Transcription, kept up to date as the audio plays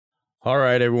All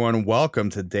right, everyone. Welcome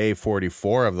to day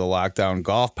 44 of the Lockdown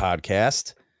Golf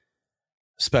Podcast.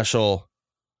 Special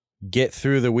Get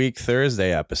Through the Week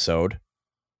Thursday episode.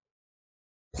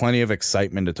 Plenty of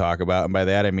excitement to talk about. And by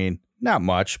that, I mean, not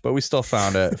much, but we still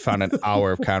found an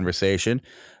hour of conversation.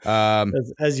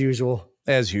 As usual.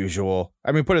 As usual.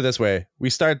 I mean, put it this way.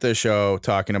 We start the show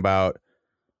talking about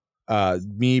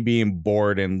me being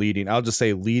bored and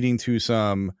leading to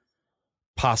some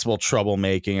possible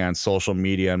troublemaking on social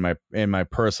media in my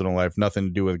personal life. Nothing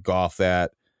to do with golf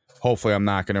that hopefully I'm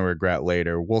not going to regret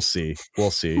later. We'll see.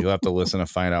 You'll have to listen to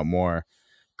find out more.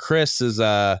 Chris is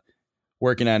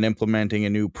working on implementing a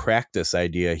new practice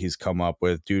idea he's come up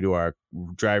with due to our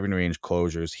driving range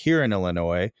closures here in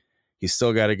Illinois. He's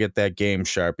still got to get that game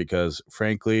sharp because,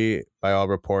 frankly, by all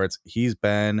reports, he's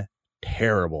been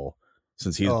terrible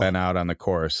since he's been out on the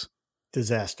course.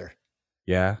 Disaster.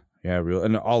 Yeah, real,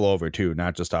 and all over too,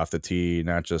 not just off the tee,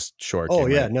 not just short. Oh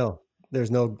yeah, right? No. There's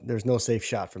no safe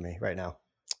shot for me right now.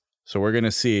 So we're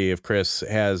gonna see if Chris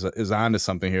is onto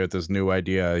something here with this new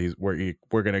idea. We're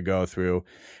gonna go through,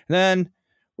 and then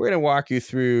we're gonna walk you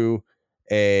through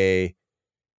a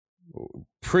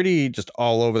pretty just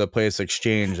all over the place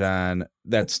exchange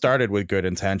that started with good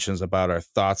intentions about our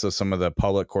thoughts of some of the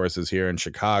public courses here in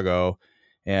Chicago,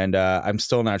 and I'm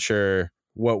still not sure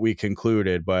what we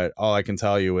concluded, but all I can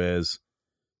tell you is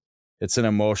it's an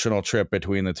emotional trip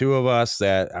between the two of us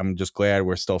that I'm just glad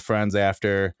we're still friends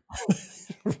after.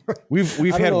 We've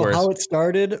had worse. How it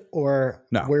started or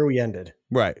where we ended.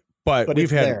 Right. But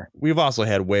we've also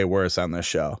had way worse on this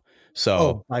show.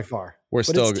 So by far.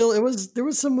 There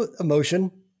was some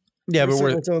emotion. Yeah,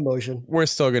 we're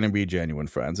still going to be genuine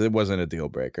friends. It wasn't a deal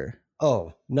breaker.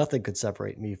 Oh, nothing could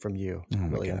separate me from you. Oh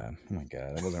my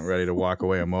God. I wasn't ready to walk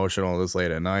away emotional this late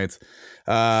at night.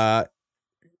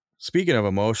 Speaking of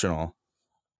emotional,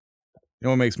 you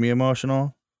know what makes me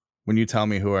emotional? When you tell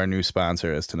me who our new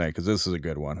sponsor is tonight, because this is a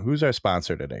good one. Who's our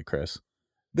sponsor today, Chris?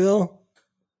 Bill,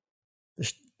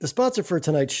 the sponsor for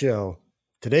today's show,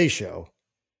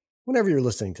 whenever you're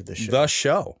listening to this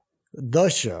show. The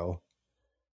show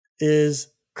is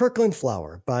Kirkland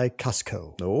Flour by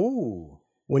Costco. Oh.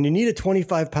 When you need a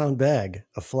 25-pound bag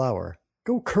of flour,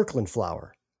 go Kirkland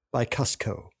Flour by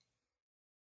Costco.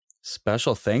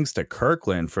 Special thanks to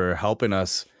Kirkland for helping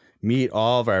us meet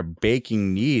all of our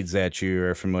baking needs that you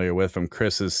are familiar with from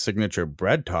Chris's signature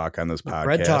bread talk on this podcast.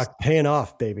 Bread talk paying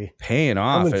off, baby. Paying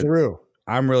off. Coming through.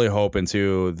 I'm really hoping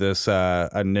to this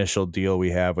initial deal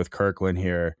we have with Kirkland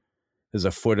here is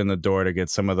a foot in the door to get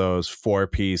some of those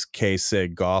 4-piece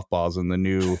K-Sig golf balls in the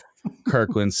new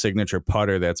Kirkland signature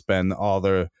putter that's been all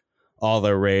the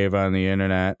rave on the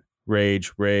internet.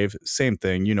 Rave, same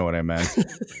thing. You know what I meant.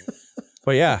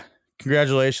 But yeah,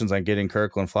 congratulations on getting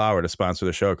Kirkland Flour to sponsor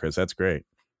the show, Chris. That's great.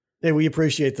 Hey, we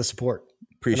appreciate the support.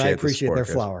 I appreciate their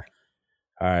flour.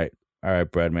 All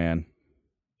right, bread man.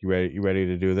 You ready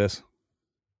to do this?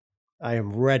 I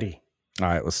am ready. All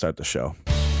right, let's start the show.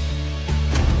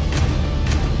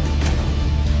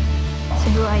 So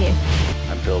who are you?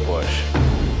 I'm Bill Bush.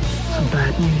 Some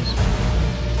bad news.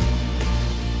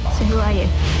 So who are you?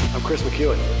 I'm Chris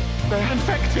McEwen. They're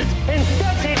infected!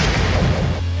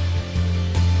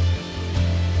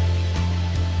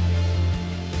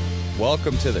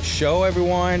 Welcome to the show,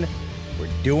 everyone. We're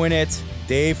doing it.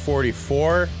 Day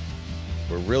 44.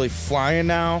 We're really flying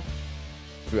now.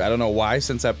 I don't know why,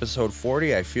 since episode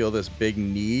 40, I feel this big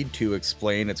need to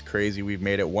explain it's crazy we've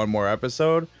made it one more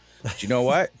episode. But you know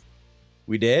what?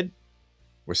 We did.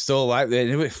 We're still alive.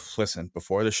 Listen,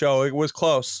 before the show, it was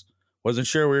close. Wasn't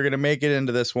sure we were going to make it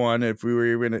into this one. If we were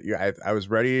even, I was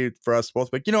ready for us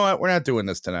both. But you know what? We're not doing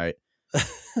this tonight.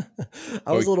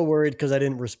 I was a little worried because I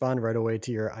didn't respond right away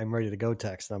to your "I'm ready to go"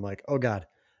 text. And I'm like, oh God,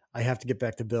 I have to get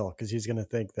back to Bill because he's going to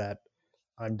think that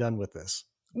I'm done with this.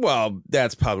 Well,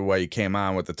 that's probably why you came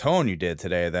on with the tone you did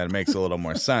today. That makes a little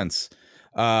more sense.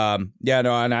 And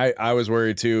I was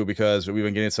worried too because we've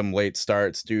been getting some late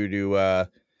starts due to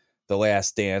the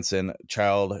Last Dance and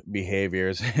child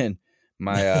behaviors, and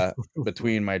my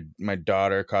between my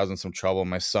daughter causing some trouble,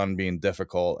 my son being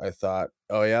difficult. I thought,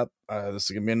 oh yeah, this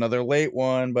is gonna be another late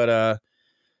one. But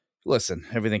listen,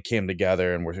 everything came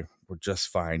together, and we're just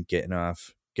fine. Getting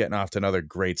off to another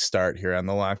great start here on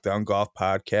the Lockdown Golf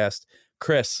Podcast.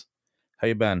 Chris, how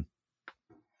you been?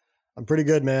 I'm pretty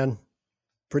good, man.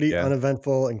 Pretty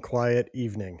uneventful and quiet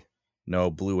evening.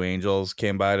 No Blue Angels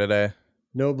came by today?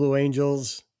 No Blue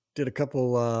Angels. Did a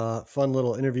couple fun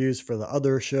little interviews for the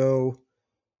other show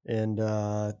and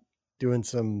doing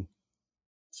some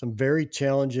very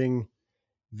challenging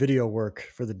video work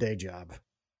for the day job.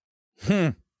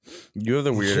 You have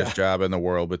the weirdest Yeah. job in the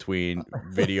world between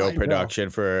video I know. production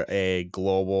for a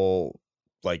global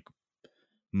like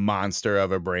monster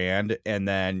of a brand and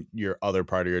then your other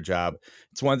part of your job.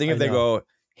 It's one thing I if they know. go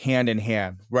hand in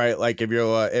hand, right? Like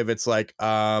if it's like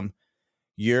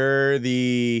you're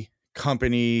the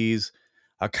company's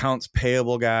accounts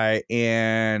payable guy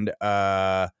and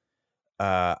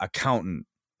accountant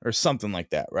or something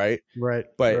like that, right? Right.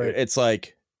 But Right. it's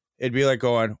like it'd be like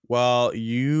going, well,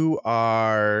 you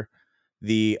are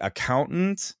the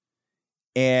accountant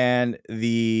and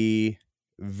the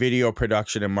video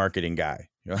production and marketing guy.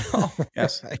 You're like, oh,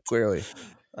 yes, Right. clearly.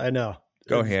 I know.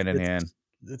 Go hand in hand.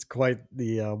 It's quite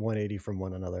the 180 from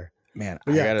one another. Man,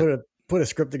 But I yeah, gotta put a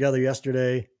script together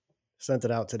yesterday, sent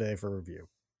it out today for review,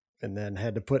 and then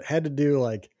had to do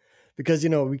like, because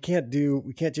we can't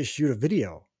just shoot a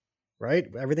video, right?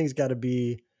 Everything's got to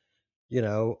be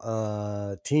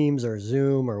Teams or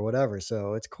Zoom or whatever.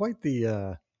 So it's quite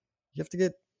the you have to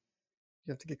get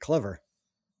clever.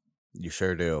 You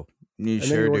sure do. You And then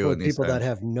sure you're do working in with these people that times.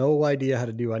 have no idea how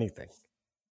to do anything.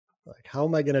 Like, how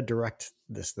am I going to direct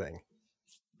this thing?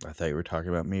 I thought you were talking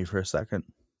about me for a second.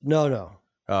 No.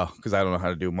 Oh, because I don't know how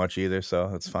to do much either, so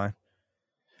that's fine.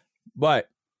 But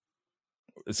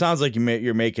it sounds like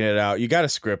you're making it out. You got a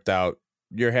script out.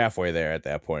 You're halfway there at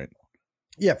that point.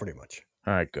 Yeah, pretty much.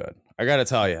 All right, good. I got to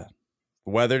tell you,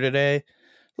 the weather today, a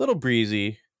little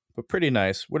breezy, but pretty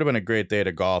nice. Would have been a great day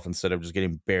to golf instead of just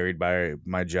getting buried by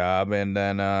my job. And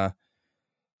then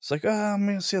it's like, I'm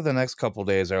going to see how the next couple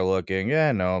days are looking.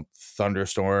 Yeah, no,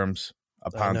 thunderstorms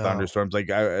upon know. thunderstorms. Like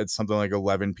it's something like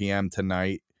 11 p.m.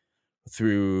 tonight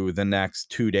through the next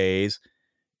 2 days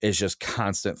is just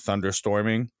constant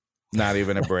thunderstorming, not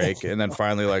even a break. And then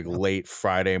finally, like late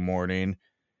Friday morning,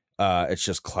 it's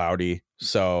just cloudy.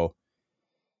 So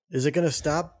Is it going to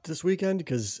stop this weekend?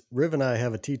 Because Riv and I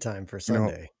have a tea time for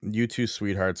Sunday. you two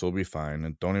sweethearts will be fine.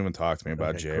 And don't even talk to me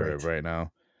about Okay, J-Rib great. right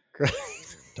now. Great.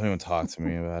 Don't even talk to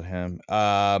me about him.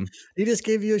 He just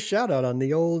gave you a shout out on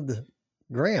the old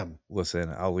Graham. Listen,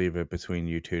 I'll leave it between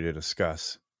you two to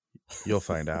discuss. You'll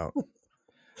find out.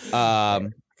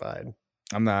 Fine.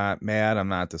 I'm not mad. I'm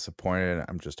not disappointed.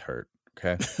 I'm just hurt.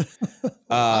 Okay.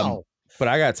 Wow. But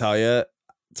I gotta tell you,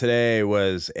 today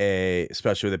was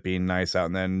especially with it being nice out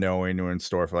and then knowing we're in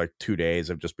store for like 2 days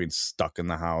of just being stuck in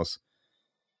the house.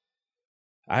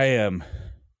 I am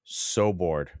so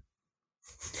bored.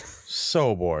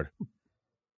 So bored.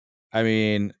 I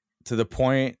mean, to the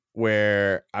point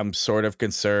where I'm sort of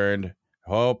concerned.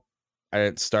 Hope I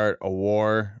didn't start a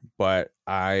war, but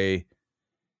I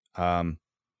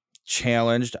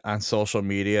challenged on social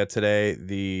media today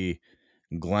the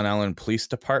Glen Ellen Police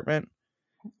Department.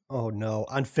 Oh no.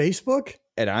 On Facebook?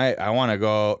 And I want to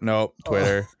go, nope,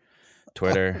 Twitter.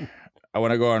 I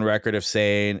want to go on record of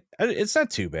saying it's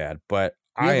not too bad, but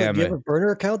Do you have a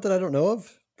burner account that I don't know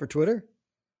of for Twitter?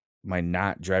 My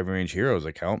not Driving Range Heroes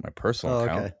account, my personal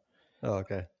account.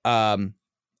 Okay.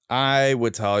 I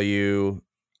would tell you,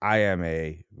 I am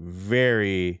a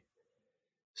very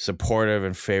supportive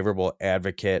and favorable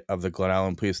advocate of the Glen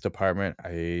Ellen Police Department.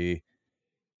 I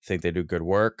think they do good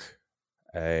work.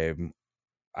 I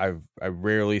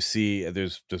rarely see,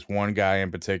 there's just one guy in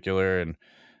particular, and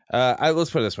let's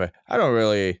put it this way. I don't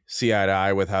really see eye to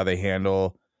eye with how they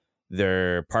handle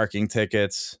their parking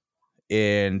tickets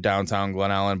in downtown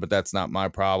Glen Ellen, but that's not my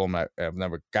problem. I've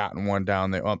never gotten one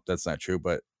down there. Oh, that's not true.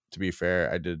 But to be fair,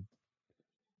 I did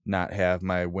not have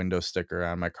my window sticker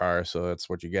on my car, so that's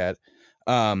what you get.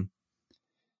 But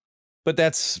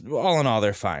that's all in all,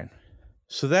 they're fine.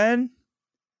 So then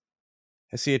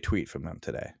I see a tweet from them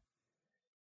today.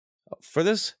 For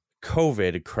this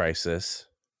COVID crisis,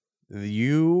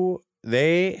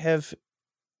 they have,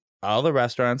 all the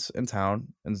restaurants in town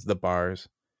and the bars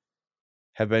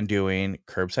have been doing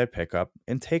curbside pickup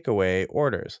and takeaway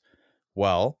orders.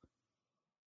 Well,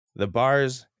 the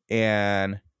bars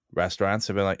and restaurants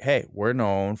have been like, hey, we're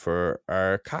known for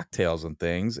our cocktails and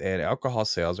things, and alcohol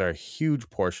sales are a huge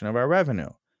portion of our revenue.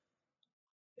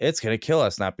 It's going to kill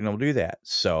us not being able to do that.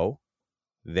 So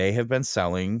they have been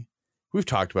selling, we've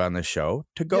talked about on this show,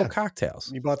 to-go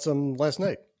cocktails. You bought some last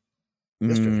night.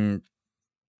 Yesterday.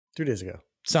 2 days ago.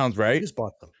 Sounds right. You just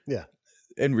bought them. Yeah.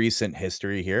 In recent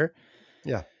history here.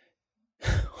 Yeah.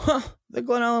 The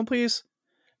Glen Ellen Police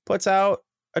puts out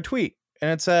a tweet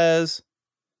and it says,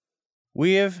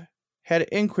 we have had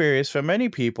inquiries from many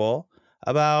people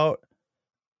about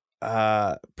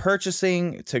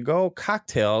purchasing to-go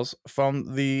cocktails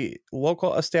from the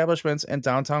local establishments in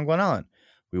downtown Glen Ellen.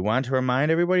 We want to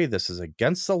remind everybody this is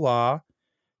against the law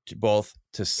to both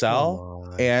to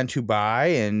sell and to buy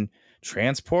and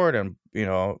transport and,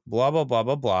 blah, blah, blah,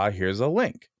 blah, blah. Here's a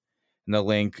link. And the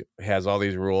link has all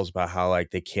these rules about how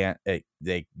like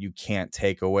you can't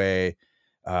take away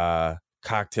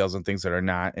cocktails and things that are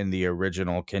not in the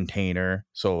original container.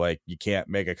 So like you can't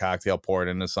make a cocktail, pour it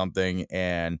into something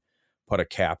and put a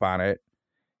cap on it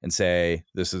and say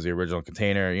this is the original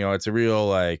container. You know, it's a real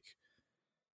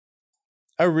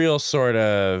sort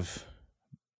of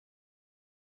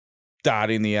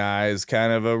dotting the I's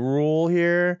kind of a rule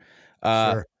here.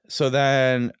 Sure. So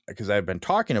then, because I've been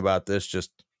talking about this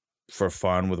just for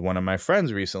fun with one of my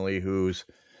friends recently who's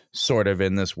sort of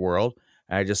in this world,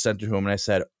 I just sent it to him and I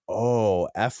said, "Oh,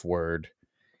 F word."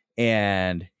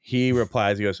 And he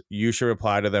replies, he goes, "You should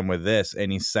reply to them with this." And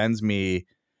he sends me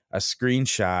a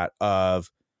screenshot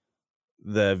of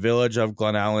the Village of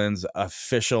Glen Ellen's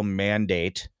official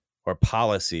mandate or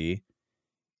policy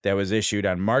that was issued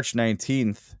on March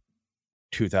 19th,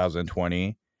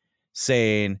 2020,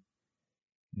 saying,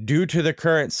 due to the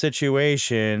current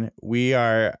situation, we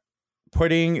are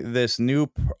putting this new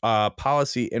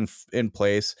policy in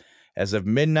place as of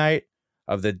midnight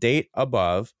of the date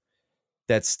above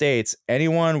that states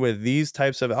anyone with these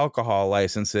types of alcohol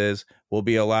licenses will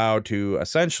be allowed to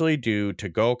essentially do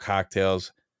to-go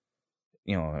cocktails,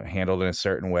 you know, handled in a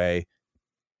certain way,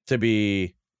 to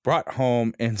be brought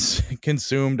home and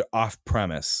consumed off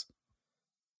premise.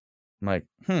 I'm like,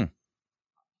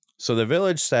 So the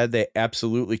Village said they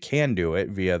absolutely can do it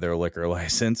via their liquor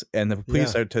license, and the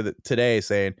police are today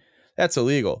saying that's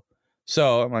illegal.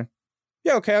 So I'm like,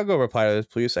 yeah, okay, I'll go reply to this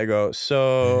police. I go,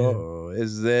 so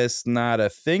is this not a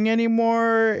thing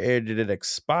anymore? Did it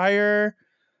expire?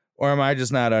 Or am I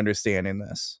just not understanding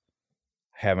this?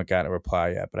 I haven't gotten a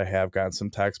reply yet, but I have gotten some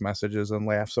text messages and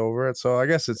laughs over it. So I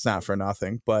guess it's not for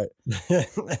nothing. But,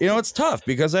 you know, it's tough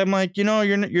because I'm like, you know,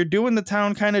 you're doing the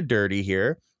town kind of dirty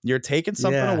here. You're taking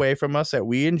something away from us that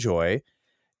we enjoy.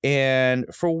 And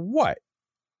for what?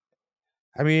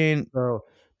 I mean, so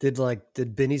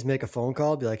did Benny's make a phone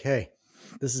call? Be like, hey,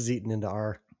 this is eating into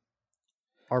our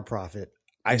profit.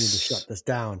 I need to shut this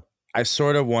down. I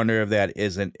sort of wonder if that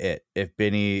isn't it. If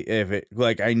it,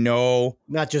 like, I know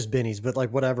not just Benny's, but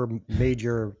like whatever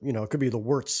major, you know, it could be the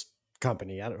Wirtz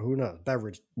company. Who knows?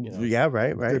 Beverage, you know. Yeah,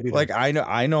 right. Like I know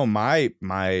I know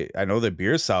the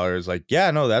beer sellers, like,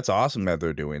 yeah, no, that's awesome that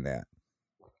they're doing that.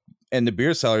 And the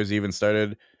beer sellers even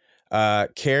started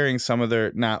carrying some of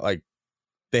their, not like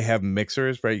they have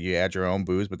mixers, right? You add your own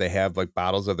booze, but they have like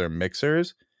bottles of their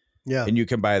mixers. Yeah. And you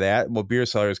can buy that. Well, beer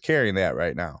sellers carrying that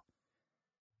right now.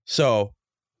 So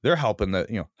they're helping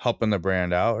the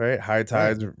brand out, right? High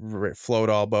tides float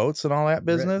all boats and all that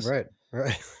business. Right.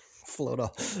 Float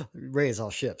all, raise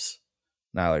all ships.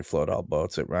 Not like float all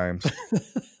boats. It rhymes.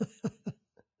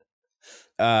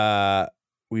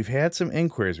 We've had some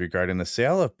inquiries regarding the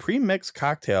sale of pre-mixed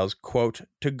cocktails, quote,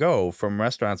 to go from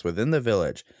restaurants within the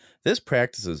Village. This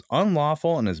practice is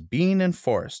unlawful and is being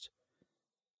enforced.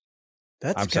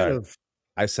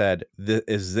 I said,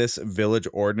 is this Village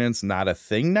ordinance not a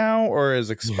thing now, or is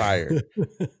expired?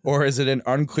 Or is it an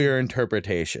unclear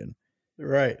interpretation?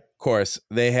 Right. Of course,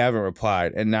 they haven't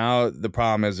replied. And now the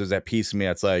problem is that piece of me,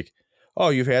 it's like, oh,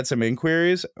 you've had some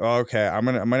inquiries? Okay, I'm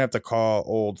gonna have to call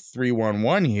old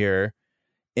 311 here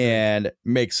and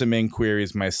make some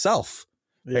inquiries myself.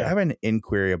 Yeah. Like, I have an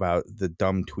inquiry about the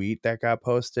dumb tweet that got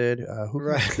posted. Who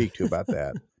can I speak to about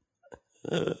that?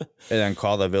 And then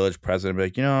call the Village president and be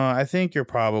like, you know, I think you're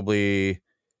probably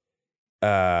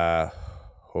oh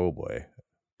boy,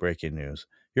 breaking news.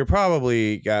 You're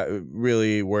probably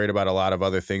really worried about a lot of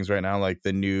other things right now, like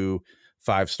the new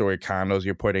 5-story condos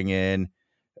you're putting in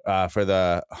for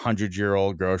the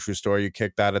 100-year-old grocery store you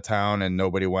kicked out of town and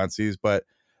nobody wants these. But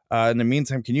in the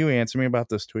meantime, can you answer me about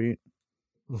this tweet?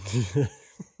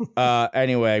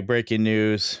 Anyway, breaking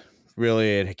news.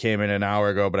 Really, it came in an hour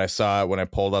ago, but I saw it when I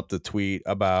pulled up the tweet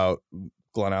about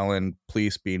Glen Ellen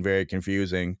police being very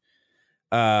confusing.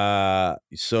 So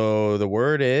the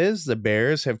word is the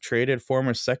Bears have traded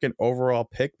former second overall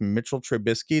pick Mitchell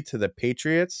Trubisky to the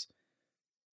Patriots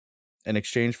in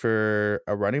exchange for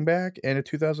a running back and a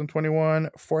 2021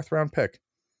 4th round pick.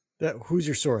 Who's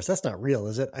your source? That's not real,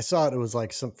 is it? I saw it. It was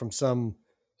like from some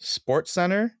Sports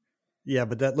Center. Yeah,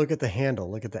 but look at the handle.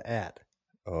 Look at the ad.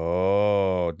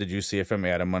 Oh, did you see it from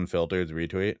Adam Unfiltered's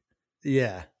retweet?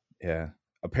 Yeah.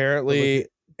 Apparently,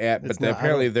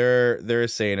 apparently they're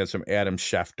saying it's from Adam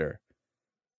Schefter.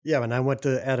 Yeah, when I went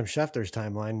to Adam Schefter's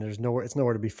timeline, it's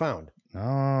nowhere to be found.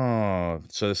 Oh,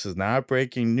 so this is not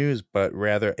breaking news, but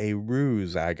rather a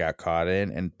ruse I got caught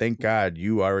in, and thank God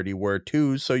you already were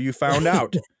too, so you found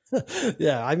out.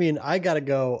 Yeah, I mean, I gotta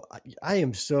go. I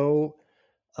am so,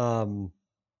 I'm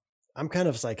kind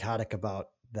of psychotic about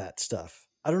that stuff.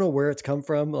 I don't know where it's come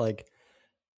from,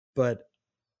 but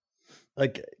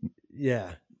Like,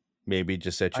 yeah. Maybe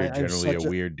just that you're I'm generally a such a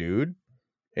weird dude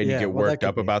and you Yeah, get well, that worked could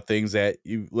up be. about things that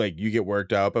you get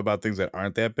worked up about things that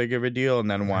aren't that big of a deal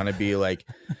and then want to be like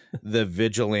the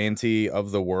vigilante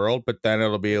of the world. But then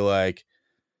it'll be like,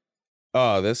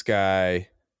 oh, this guy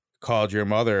called your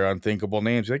mother unthinkable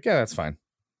names. You're like, yeah, that's fine.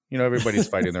 You know, everybody's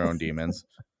fighting their own demons.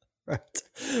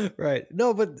 Right. Right.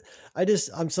 No, but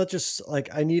I'm such a like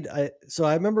so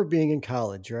I remember being in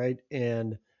college, right?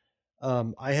 And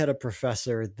I had a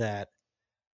professor that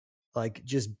like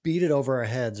just beat it over our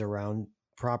heads around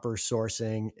proper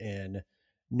sourcing and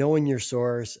knowing your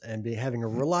source and having a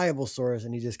reliable source.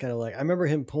 And he just kind of like, I remember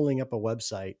him pulling up a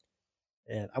website,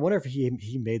 and I wonder if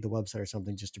he made the website or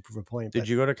something just to prove a point. Did But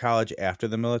you go to college after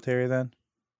the military then?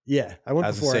 yeah, I went I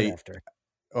was before gonna and say, after.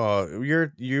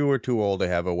 oh, you were too old to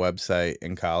have a website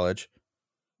in college.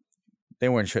 They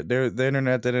weren't sure. The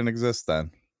internet didn't exist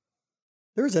then.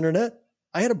 There was internet.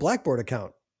 I had a Blackboard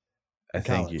account I in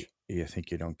think college. you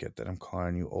think you don't get that. I'm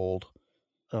calling you old.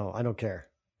 Oh, I don't care.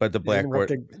 But the You're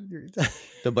Blackboard interrupting-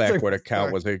 the Blackboard account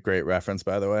Sorry. was a great reference,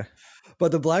 by the way.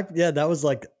 But that was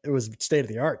like, it was state of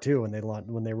the art too when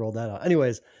they rolled that out.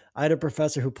 Anyways, I had a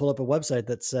professor who pulled up a website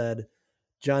that said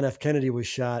John F. Kennedy was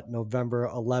shot November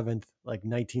 11th, like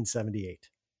 1978.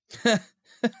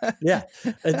 Yeah,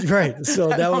 right. So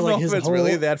that I was don't like know his if it's whole.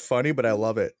 really that funny, but I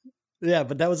love it. Yeah,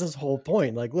 but that was his whole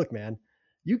point. Like, look, man,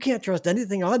 you can't trust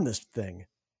anything on this thing,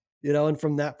 And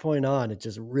from that point on, it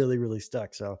just really, really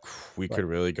stuck. So We could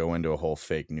really go into a whole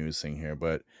fake news thing here,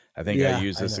 but I think Yeah, I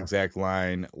used I this know. exact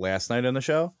line last night on the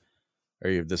show,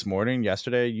 or this morning,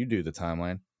 yesterday. You do the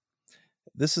timeline.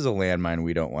 This is a landmine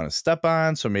we don't want to step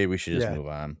on, so maybe we should just Yeah. move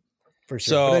on. for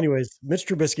sure. So- But anyways, Mitch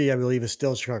Trubisky, I believe, is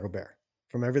still a Chicago Bear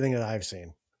from everything that I've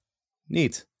seen.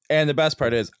 Neat. And the best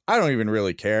part is, I don't even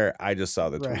really care. I just saw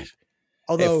the tweet. Right.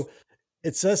 Although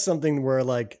it says something where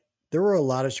like there were a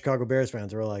lot of Chicago Bears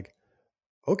fans who were like,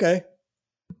 okay.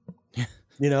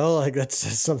 Like that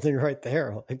says something right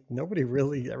there. Like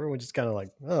everyone just kind of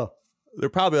like, oh, They're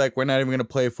probably like, we're not even going to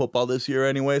play football this year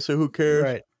anyway, so who cares?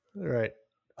 right. Right.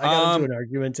 I got into an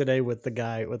argument today with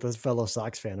this fellow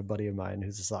Sox fan, a buddy of mine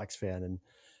who's a Sox fan, and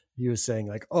he was saying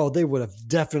like, oh, they would have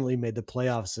definitely made the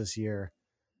playoffs this year.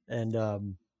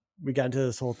 And we got into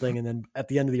this whole thing, and then at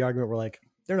the end of the argument, we're like,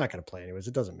 they're not going to play anyways.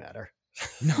 It doesn't matter.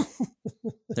 No,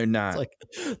 they're not. It's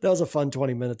like that was a fun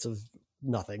 20 minutes of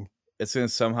nothing. It's going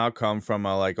to somehow come from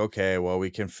a like, okay, well, we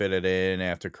can fit it in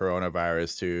after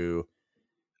coronavirus to,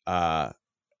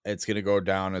 it's going to go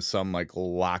down as some like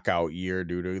lockout year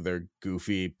due to their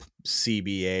goofy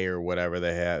CBA or whatever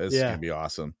they have. It's going to be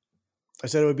awesome. I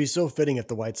said it would be so fitting if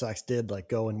the White Sox did like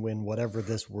go and win whatever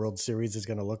this World Series is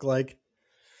going to look like.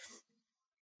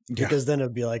 Yeah. Because then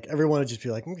it'd be like, everyone would just be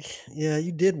like, yeah,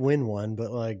 you did win one,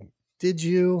 but like, did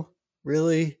you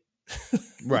really?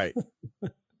 Right.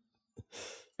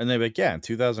 And they'd be like, yeah, in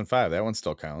 2005, that one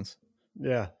still counts.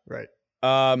 Yeah. Right.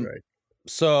 Right. Right.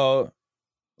 So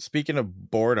speaking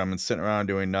of boredom and sitting around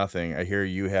doing nothing, I hear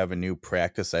you have a new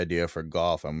practice idea for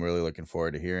golf. I'm really looking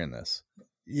forward to hearing this.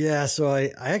 Yeah. So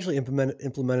I actually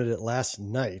implemented it last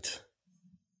night.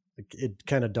 It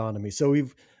kind of dawned on me. So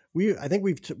I think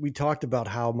we talked about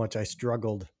how much I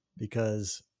struggled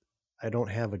because I don't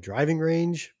have a driving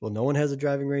range. Well, no one has a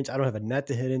driving range. I don't have a net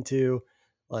to hit into.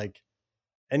 Like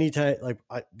anytime,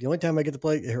 the only time I get to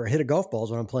play or hit a golf ball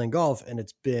is when I'm playing golf, and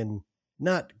it's been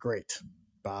not great,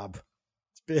 Bob.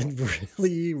 It's been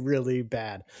really, really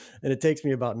bad, and it takes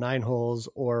me about 9 holes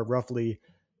or roughly,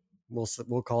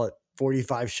 we'll call it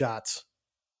 45 shots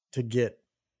to get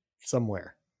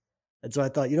somewhere. And so I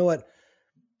thought, you know what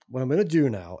I'm going to do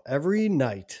now, every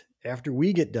night after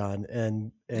we get done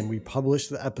and we publish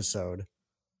the episode,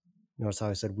 notice how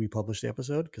I said we publish the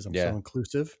episode because I'm so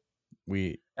inclusive.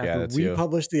 After we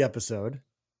publish the episode,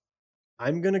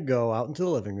 I'm going to go out into the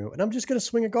living room and I'm just going to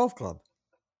swing a golf club.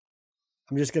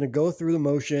 I'm just going to go through the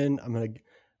motion. I'm going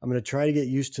to try to get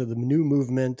used to the new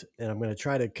movement, and I'm going to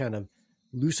try to kind of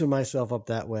loosen myself up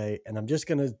that way. And I'm just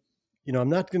going to, I'm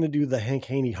not going to do the Hank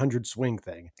Haney 100 swing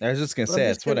thing. I was just going to say,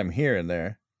 that's what I'm hearing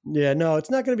there. Yeah, no,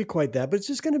 it's not going to be quite that, but it's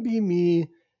just going to be me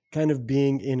kind of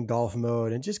being in golf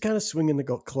mode and just kind of swinging the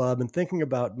club and thinking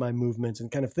about my movements and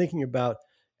kind of thinking about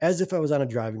as if I was on a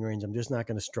driving range. I'm just not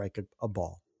going to strike a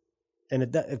ball. And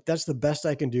if that's the best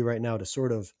I can do right now to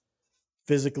sort of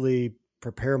physically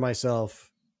prepare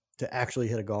myself to actually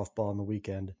hit a golf ball on the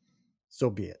weekend, so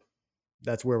be it.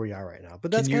 That's where we are right now. But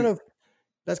that's kind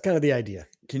of the idea.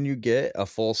 Can you get a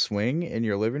full swing in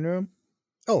your living room?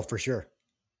 Oh, for sure.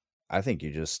 I think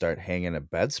you just start hanging a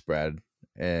bedspread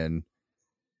and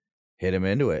hit him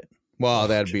into it. Well,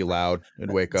 that'd be loud.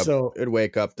 It'd wake up. It'd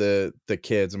wake up the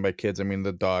kids, and by kids I mean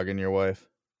the dog and your wife.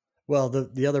 Well,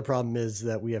 the other problem is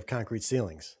that we have concrete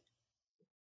ceilings.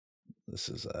 This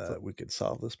is we could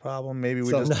solve this problem. Maybe we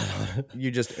So just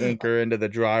you just anchor into the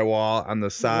drywall on the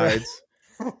sides.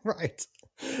 right.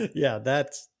 Yeah,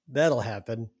 that'll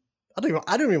happen. I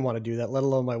don't even want to do that, let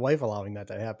alone my wife allowing that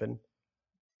to happen.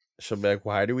 She'll be like,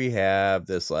 "Why do we have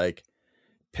this like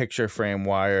picture frame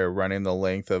wire running the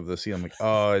length of the ceiling?" Like,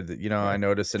 oh, I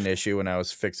noticed an issue when I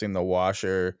was fixing the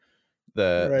washer,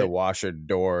 the Right. washer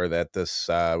door, that this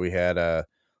we had a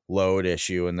load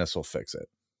issue, and this will fix it.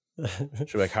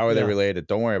 She'll be like, "How are they Yeah, related?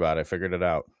 Don't worry about it. I figured it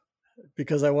out."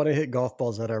 because I want to hit golf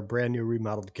balls at our brand new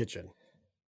remodeled kitchen.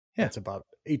 Yeah. That's about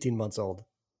 18 months old. I'm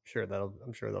sure that'll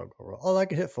go well. Oh, I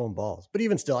can hit foam balls, but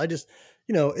even still, I just,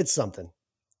 it's something.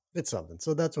 It's something.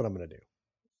 So that's what I'm going to do.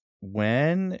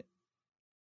 When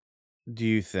do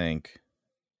you think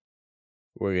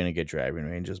we're gonna get driving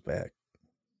ranges back?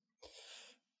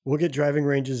 We'll get driving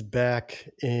ranges back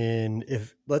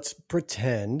let's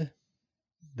pretend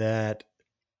that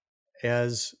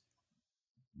as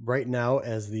right now,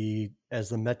 as the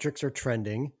metrics are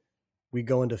trending, we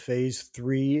go into phase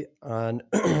 3 on,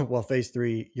 well, phase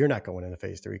 3, you're not going into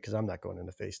phase 3 because I'm not going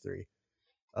into phase 3.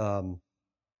 But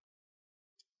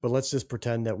let's just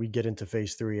pretend that we get into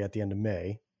phase 3 at the end of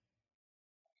May.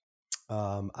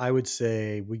 I would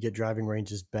say we get driving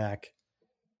ranges back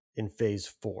in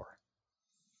phase 4,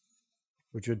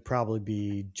 which would probably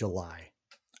be July.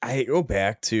 I go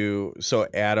back to, so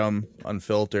Adam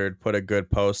Unfiltered put a good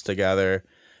post together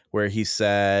where he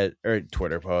said, or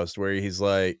Twitter post where he's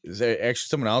like, actually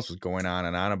someone else was going on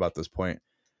and on about this point,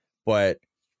 but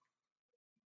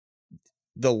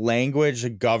the language the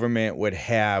government would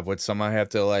somehow have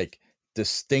to like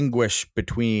distinguish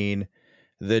between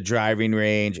the driving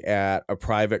range at a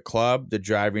private club, the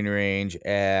driving range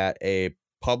at a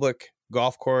public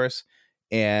golf course,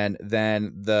 and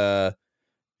then the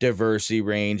diversity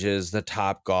ranges, the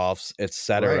Top Golfs,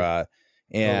 etc. Right.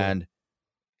 And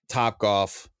Top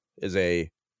Golf is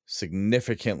a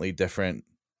significantly different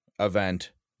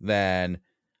event than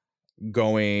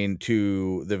going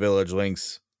to the Village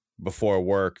Links before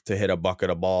work to hit a bucket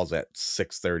of balls at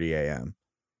 6:30 a.m.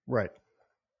 Right.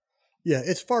 Yeah,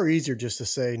 it's far easier just to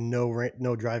say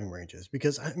no driving ranges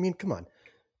because, I mean, come on.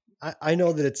 I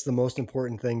know that it's the most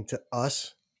important thing to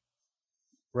us,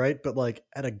 right? But like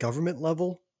at a government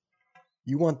level,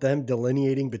 you want them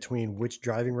delineating between which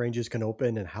driving ranges can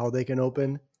open and how they can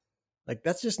open. Like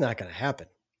that's just not going to happen.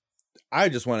 I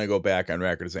just want to go back on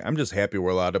record and say I'm just happy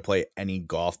we're allowed to play any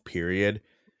golf, period.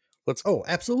 Oh,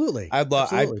 absolutely. I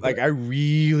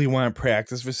really want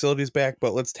practice facilities back,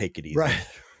 but let's take it easy. Right.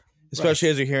 Especially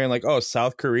as you're hearing like, oh,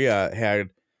 South Korea had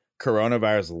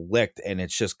coronavirus licked and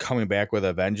it's just coming back with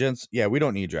a vengeance. Yeah, we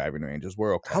don't need driving ranges.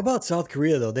 We're okay. How about South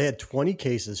Korea though? They had 20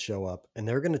 cases show up and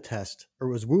they're going to test, or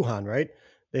it was Wuhan, right?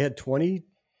 They had 20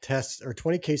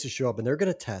 cases show up and they're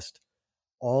going to test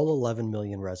all 11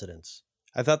 million residents.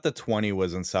 I thought the 20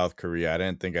 was in South Korea. I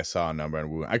didn't think I saw a number in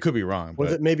Wuhan. I could be wrong.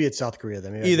 Maybe it's South Korea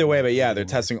then. Either way, but yeah, they're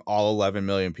testing all 11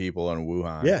 million people in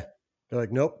Wuhan. Yeah. They're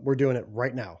like, nope, we're doing it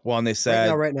right now. Well, and they said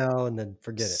right now, and then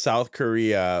forget it. South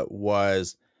Korea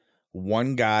was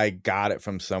one guy got it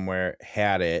from somewhere,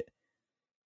 had it,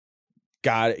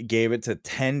 gave it to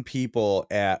 10 people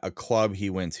at a club he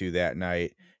went to that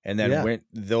night, and then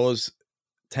those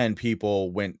 10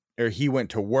 people he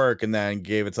went to work and then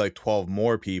gave it to like 12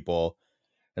 more people.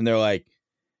 And they're like,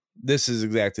 this is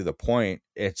exactly the point.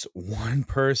 It's one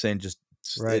person, just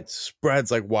it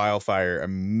spreads like wildfire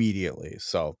immediately.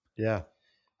 So yeah.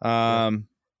 Well,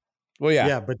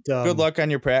 yeah, but good luck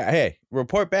on your hey,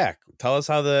 report back. Tell us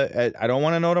how I don't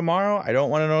want to know tomorrow. I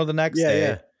don't want to know the next day.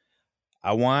 Yeah.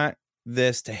 I want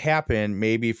this to happen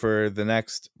maybe for the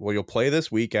next, you'll play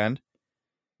this weekend.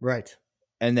 Right.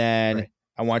 And then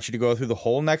I want you to go through the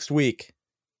whole next week,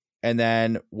 and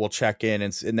then we'll check in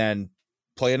and then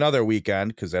play another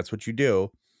weekend, because that's what you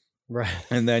do. Right.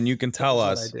 And then you can tell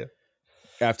us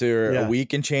after a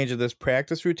week and change of this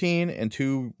practice routine and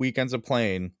 2 weekends of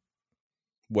playing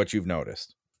what you've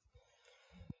noticed.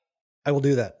 I will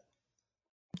do that.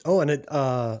 Oh, and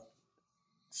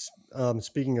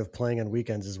speaking of playing on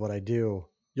weekends is what I do.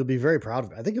 You'll be very proud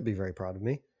of me. I think you'll be very proud of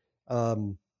me.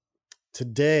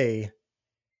 Today,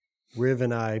 Riv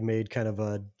and I made kind of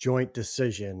a joint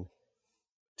decision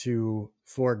to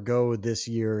forego this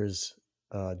year's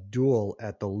duel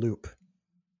at the Loop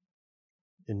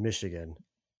in Michigan.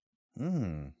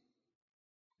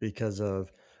 Because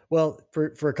of,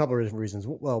 for a couple of different reasons.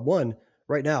 Well, one,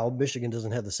 right now, Michigan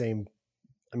doesn't have the same.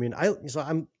 I mean,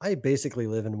 I basically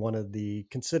live in one of the,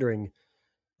 considering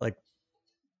like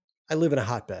I live in a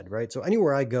hotbed, right? So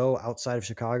anywhere I go outside of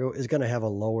Chicago is going to have a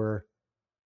lower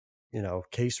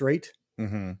case rate.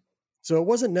 Mm-hmm. So it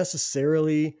wasn't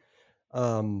necessarily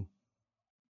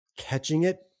catching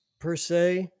it per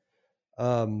se.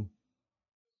 But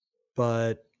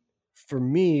for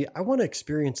me, I want to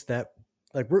experience that.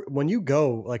 Like when you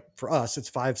go, like for us,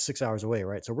 it's 5-6 hours away,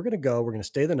 right? So we're going to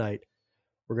stay the night.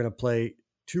 We're going to play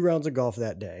 2 rounds of golf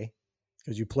that day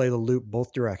because you play the loop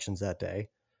both directions that day.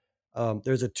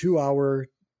 There's a 2-hour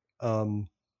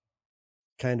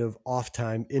kind of off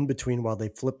time in between while they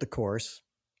flip the course.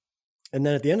 And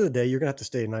then at the end of the day, you're going to have to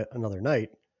stay another night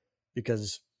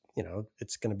because,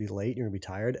 it's going to be late. You're going to be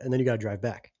tired. And then you got to drive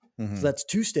back. Mm-hmm. So that's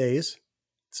 2 stays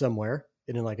somewhere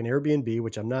in like an Airbnb,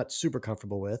 which I'm not super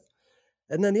comfortable with.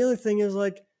 And then the other thing is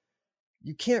like,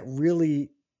 you can't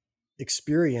really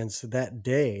experience that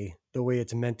day the way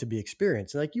it's meant to be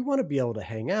experienced. Like you want to be able to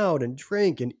hang out and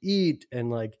drink and eat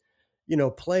and like,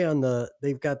 play on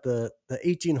they've got the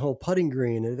 18-hole putting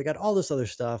green and they got all this other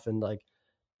stuff. And like,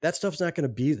 that stuff's not going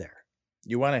to be there.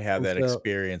 You want to have that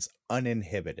experience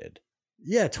uninhibited.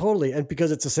 Yeah, totally. And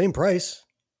because it's the same price,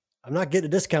 I'm not getting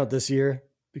a discount this year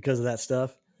because of that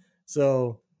stuff.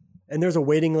 So, and there's a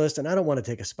waiting list and I don't want to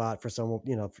take a spot for someone,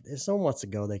 if someone wants to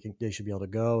go, they should be able to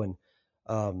go. And,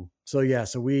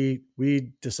 so we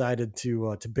decided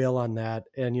to bail on that.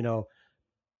 And,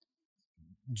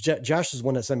 Josh is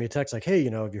one that sent me a text like, hey,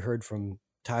 have you heard from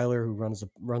Tyler who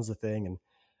runs the thing? And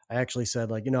I actually said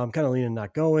like, I'm kind of leaning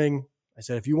not going. I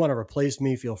said, if you want to replace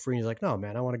me, feel free. And he's like, no,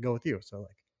 man, I want to go with you. So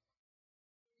like,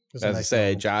 as I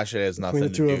say, Josh has nothing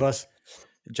between the two of us.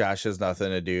 Josh has nothing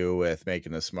to do with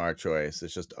making the smart choice.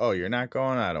 It's just, oh, you're not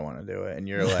going. I don't want to do it. And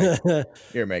you're like,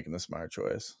 you're making the smart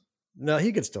choice. No,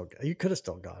 he could have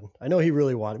still gone. I know he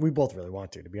really wanted, we both really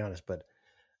want to be honest, but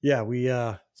yeah,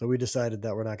 so we decided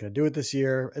that we're not going to do it this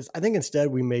year. I think instead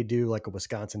we may do like a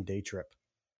Wisconsin day trip.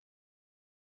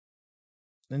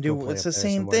 And it's the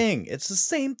same thing. It's the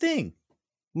same thing.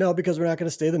 No, because we're not going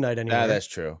to stay the night anywhere. Nah, that's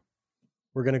true.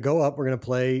 We're going to go up. We're going to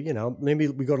play, maybe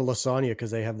we go to Lasagna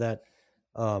because they have that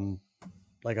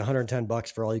like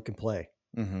 $110 for all you can play.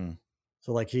 Mm-hmm.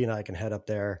 So like he and I can head up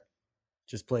there,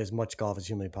 just play as much golf as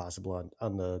humanly possible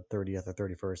on the 30th or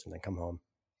 31st and then come home.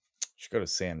 You should go to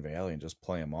Sand Valley and just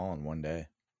play them all in one day.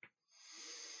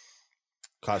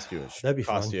 That'd be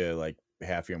cost fun. you like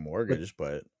half your mortgage,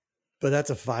 but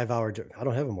that's a 5-hour. I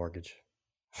don't have a mortgage.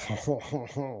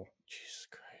 Jesus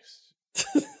Christ.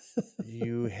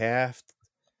 You have to,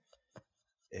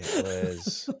 it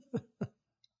was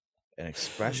an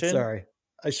expression. Sorry,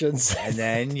 I shouldn't say. And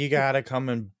then you gotta come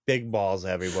in big balls,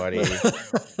 everybody.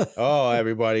 Oh,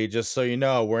 everybody, just so you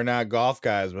know, we're not golf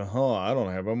guys, but I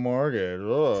don't have a mortgage.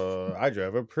 I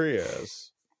drive a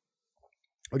Prius.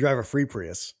 I drive a free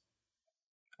Prius.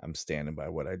 I'm standing by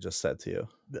what I just said to you.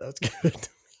 That's good.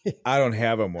 I don't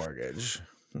have a mortgage.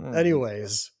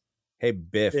 Anyways. Hey,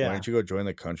 Biff, why don't you go join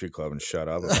the country club and shut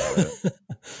up about it?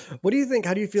 What do you think?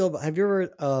 How do you feel about, have you ever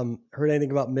heard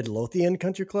anything about Midlothian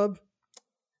Country Club?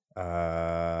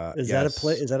 Is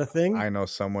that a thing? I know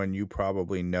someone you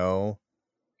probably know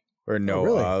or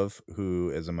know of who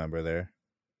is a member there.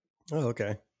 Oh,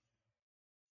 okay.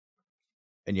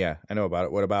 And yeah, I know about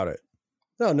it. What about it?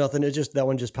 No, nothing. That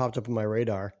one just popped up on my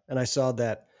radar. And I saw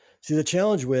that. See, the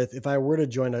challenge with, if I were to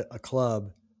join a club,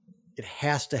 it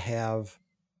has to have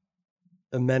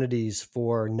amenities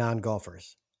for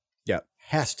non-golfers. Yeah.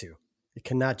 Has to. It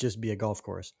cannot just be a golf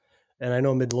course. And I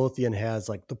know Midlothian has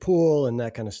like the pool and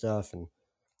that kind of stuff. And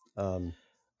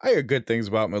I hear good things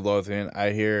about Midlothian.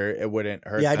 I hear it wouldn't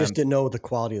hurt. Yeah, I just didn't know the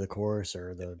quality of the course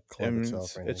or the club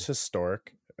itself. It's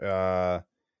historic. I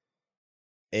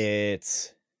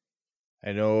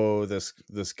know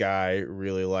this guy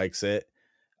really likes it.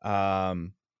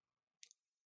 I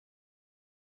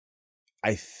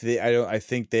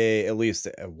think they, at least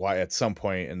at some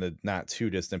point in the not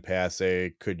too distant past,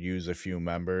 they could use a few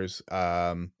members.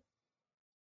 But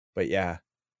yeah,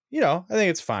 I think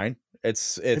it's fine.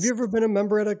 It's. Have you ever been a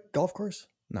member at a golf course?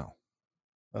 No.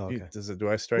 Oh, okay. Do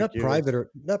I strike not you?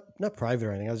 Not private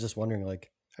or anything. I was just wondering,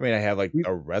 like. I mean, I have like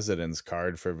a residence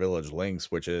card for Village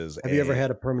Links, which is. Have you ever had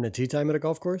a permanent tee time at a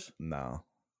golf course? No, okay.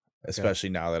 Especially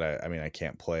now that I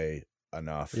can't play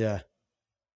enough. Yeah.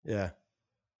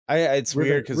 It's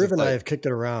weird because Riv and I have kicked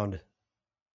it around.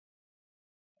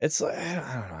 It's like, I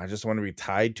don't know. I just want to be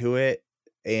tied to it,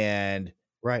 and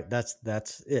right. That's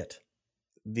it.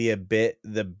 The bit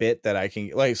that I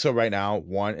can like. So right now,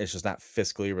 one, it's just not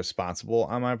fiscally responsible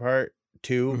on my part.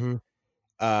 Two,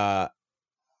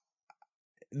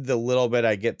 the little bit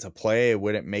I get to play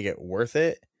wouldn't make it worth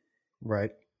it.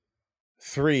 Right.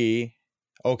 3,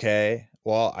 okay.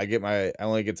 Well, I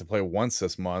only get to play once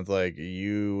this month. Like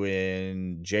you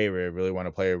and J-Ray really want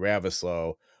to play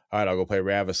Ravislow. all right, I'll go play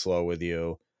Ravislow with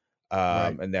you.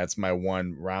 Right. And that's my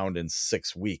one round in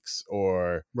 6 weeks,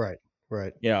 or, Right.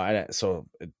 so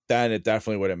then it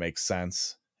definitely wouldn't make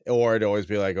sense. Or it'd always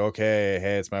be like, okay,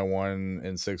 hey, it's my one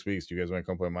in 6 weeks. Do you guys want to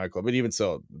come play my club? But even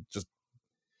so, it just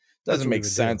That's doesn't what we make would do.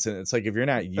 sense. And it's like, if you're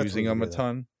not That's what using we them a do, though.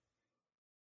 ton,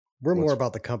 We're more What's-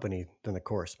 about the company than the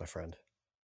course, my friend.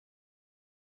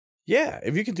 yeah,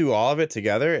 if you can do all of it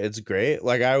together, it's great.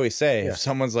 Like I always say, Yeah. if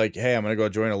someone's like, hey, I'm going to go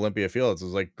join Olympia Fields,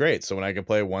 it's like, great. So when I can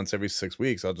play once every 6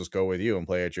 weeks, I'll just go with you and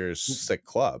play at your sick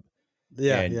club.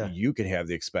 Yeah. And Yeah. you can have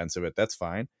the expense of it. That's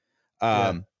fine.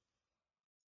 Yeah.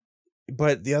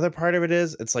 But the other part of it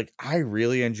is, it's like, I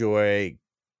really enjoy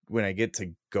when I get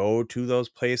to go to those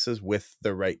places with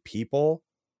the right people.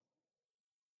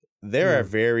 There are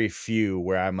very few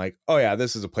where I'm like, oh yeah,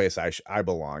 this is a place I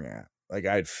belong at. Like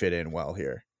I'd fit in well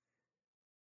here.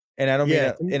 And I don't mean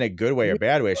it in a good way or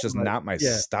bad way. It's just not my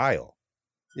style.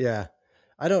 Yeah.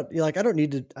 I don't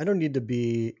need to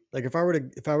be like, if I were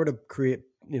to create,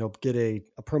 get a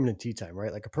permanent tee time,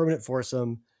 right? Like a permanent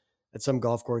foursome at some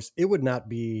golf course, it would not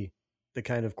be the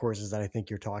kind of courses that I think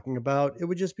you're talking about. It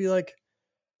would just be like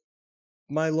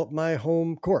my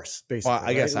home course, basically. Well,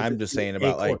 I guess I'm just saying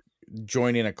about like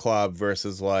joining a club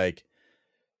versus like,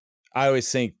 I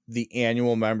always think the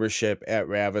annual membership at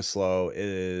Ravislow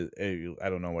is, I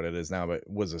don't know what it is now, but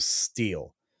was a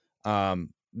steal.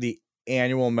 The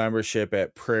annual membership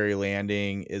at Prairie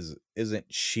Landing isn't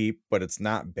cheap, but it's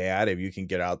not bad if you can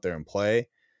get out there and play.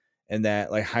 And that,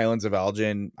 like, Highlands of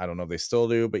Elgin, I don't know if they still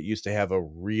do, but used to have a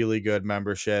really good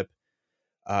membership.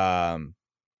 Cog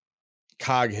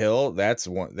Hill,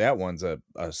 that one's a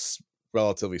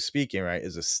relatively speaking, right,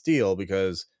 is a steal,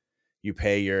 because you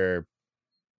pay your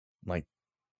like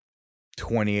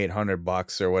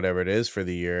 $2,800 or whatever it is for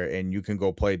the year, and you can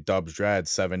go play Dubs Dread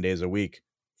 7 days a week,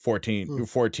 14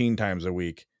 times a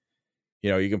week.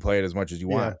 You can play it as much as you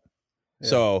want. Yeah.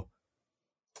 So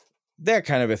that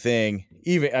kind of a thing,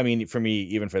 even, I mean, for me,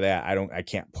 even for that, I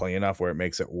can't play enough where it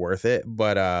makes it worth it.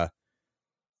 But our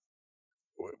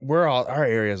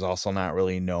area is also not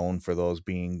really known for those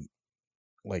being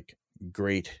like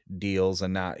great deals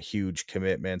and not huge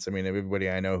commitments. I mean, everybody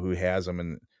I know who has them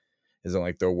and isn't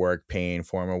like their work paying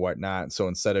for them or whatnot. So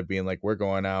instead of being like, we're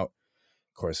going out,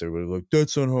 of course everybody like,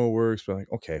 that's not how it works. But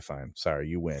like, okay, fine, sorry,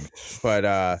 you win.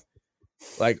 But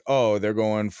like, oh,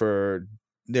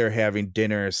 they're having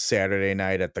dinner Saturday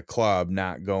night at the club,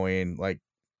 not going like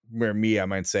where I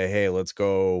might say, hey, let's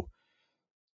go.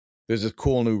 There's a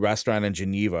cool new restaurant in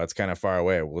Geneva. It's kind of far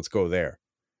away. Well, let's go there.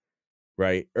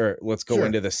 Right. Or let's go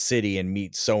into the city and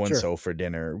meet so-and-so for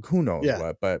dinner. Who knows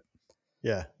what, but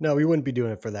yeah, no, we wouldn't be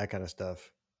doing it for that kind of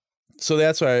stuff. So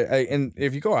that's why and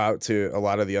if you go out to a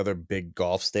lot of the other big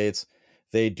golf states,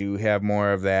 they do have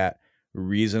more of that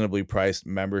reasonably priced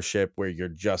membership where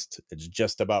it's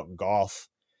just about golf.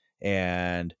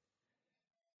 And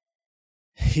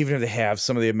even if they have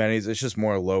some of the amenities, it's just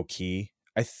more low key.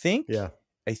 I think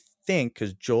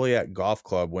because Joliet Golf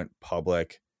Club went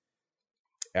public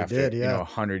after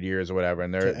 100 years or whatever,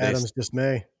 and they're Adam's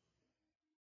dismay.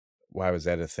 Why was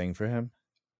that a thing for him?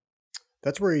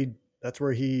 That's where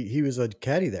he was a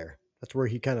caddy there. That's where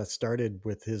he kind of started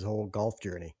with his whole golf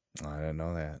journey. I didn't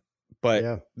know that.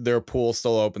 But their pool's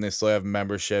still open. They still have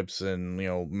memberships and,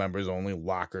 members only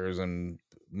lockers and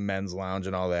men's lounge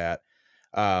and all that.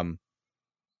 But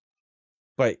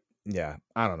yeah,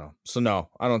 I don't know. So no,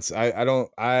 I'm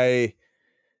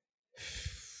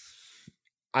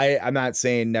not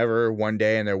saying never one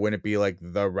day and there wouldn't be like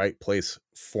the right place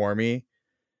for me,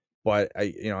 but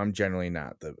I'm generally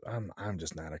not I'm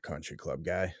just not a country club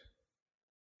guy.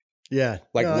 Yeah.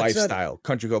 Like lifestyle,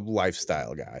 country club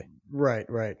lifestyle guy. Right.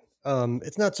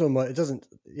 It's not so much,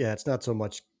 it's not so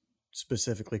much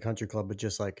specifically country club, but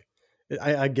just like,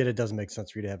 I get it doesn't make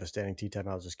sense for you to have a standing tee time.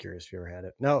 I was just curious if you ever had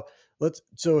it. Now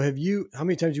how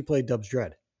many times you played Dubs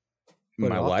Dread?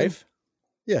 My life?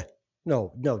 Yeah.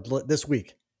 No, this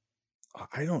week.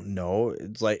 I don't know.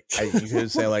 It's like, you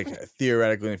could say like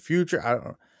theoretically in the future. I don't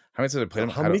know. How many times I played them?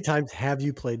 How many times have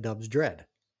you played Dubs Dread?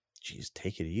 Jeez,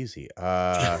 take it easy.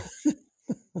 I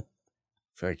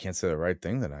feel like I can't say the right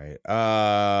thing tonight.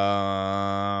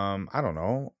 I don't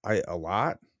know. A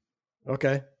lot.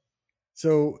 Okay.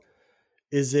 So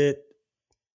is it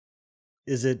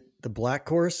the black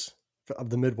course of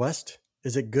the Midwest?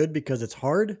 Is it good because it's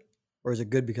hard, or is it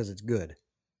good because it's good?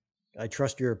 I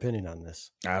trust your opinion on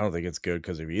this. I don't think it's good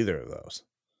because of either of those.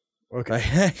 Okay.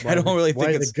 I don't really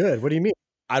think it's good. What do you mean?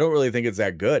 I don't really think it's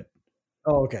that good.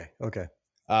 Oh, okay.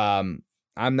 I'm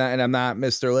not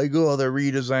Mr. like, oh, the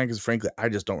redesign, because frankly, I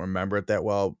just don't remember it that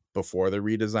well before the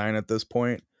redesign at this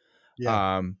point.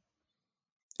 Yeah.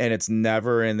 and it's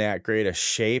never in that great a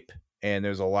shape. And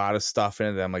there's a lot of stuff in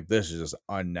it that I'm like, this is just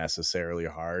unnecessarily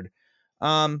hard.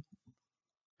 I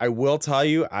will tell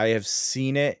you, I have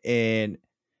seen it in.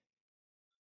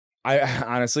 I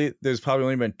honestly, there's probably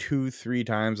only been 2-3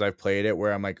 times I've played it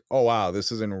where I'm like, oh wow,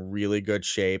 this is in really good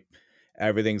shape.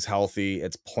 Everything's healthy.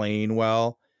 It's playing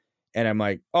well. And I'm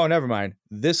like, oh, never mind.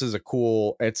 This is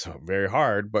it's very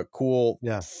hard, but cool,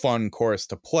 Yeah. fun course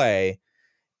to play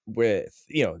with,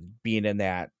 being in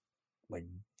that like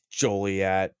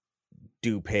Joliet,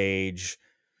 DuPage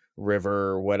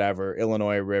River, whatever,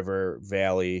 Illinois River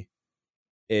Valley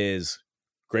is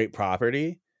great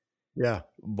property. Yeah.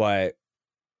 But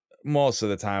most of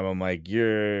the time I'm like,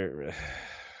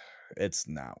 it's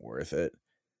not worth it.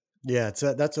 Yeah.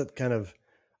 That's a kind of,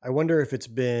 I wonder if it's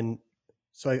been,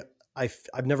 so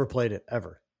I've never played it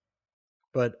ever,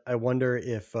 but I wonder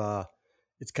if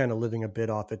it's kind of living a bit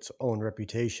off its own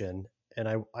reputation. And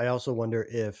I also wonder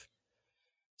if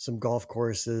some golf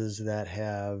courses that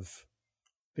have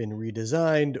been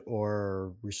redesigned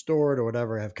or restored or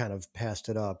whatever have kind of passed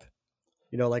it up.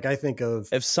 Like I think of,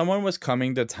 If someone was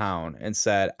coming to town and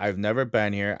said, I've never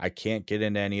been here, I can't get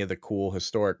into any of the cool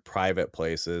historic private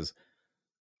places,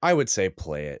 I would say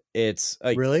play it. It's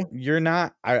like, really? you're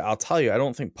not, I'll tell you, I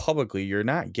don't think publicly you're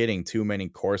not getting too many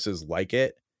courses like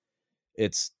it.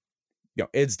 It's,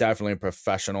 it's definitely a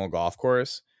professional golf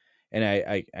course. And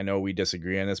I know we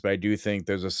disagree on this, but I do think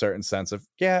there's a certain sense of,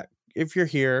 yeah, if you're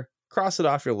here, cross it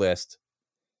off your list.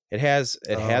 It has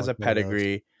a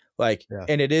pedigree. Like, yeah.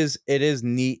 And it is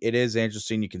neat. It is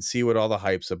interesting. You can see what all the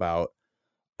hype's about.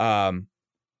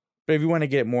 But if you want to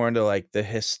get more into like the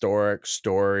historic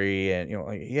story and,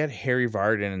 like you had Harry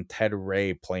Vardon and Ted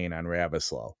Ray playing on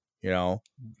Ravislow,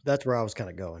 that's where I was kind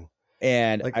of going.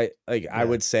 And I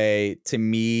would say to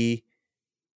me,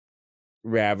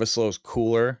 Ravislow's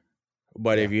cooler.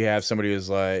 But if you have somebody who's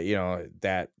like,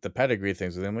 that the pedigree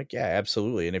things with them, like, yeah,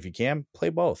 absolutely. And if you can, play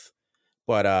both.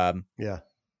 But I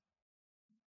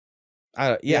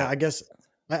guess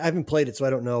I haven't played it, so I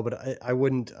don't know, but I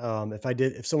wouldn't,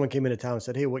 if someone came into town and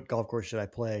said, hey, what golf course should I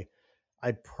play?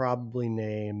 I'd probably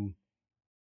name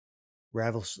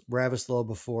Ravislow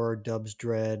before Dubs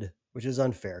Dread, which is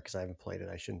unfair because I haven't played it.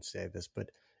 I shouldn't say this, but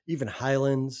even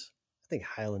Highlands, I think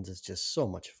Highlands is just so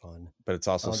much fun. But it's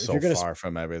also so far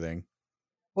from everything.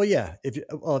 Well, yeah. If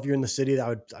you're in the city,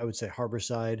 I would say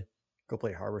Harborside. Go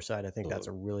play Harborside. I think that's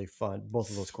a really fun. Both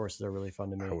of those courses are really fun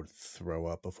to me. I would throw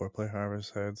up before I play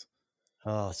Harborsides.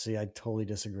 Oh, see, I totally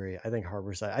disagree. I think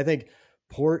Harborside. I think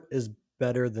Port is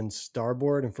better than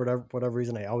Starboard, and for whatever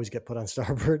reason, I always get put on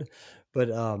Starboard. But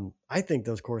I think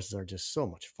those courses are just so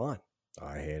much fun. Oh,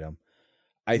 I hate them.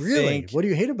 Really? What do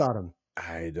you hate about them?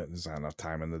 There's not enough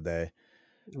time in the day.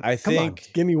 Come on,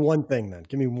 give me one thing then.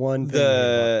 Give me one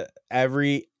thing.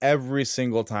 Every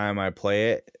single time I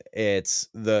play it, it's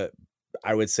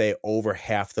I would say over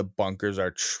half the bunkers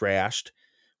are trashed.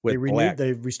 They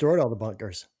restored all the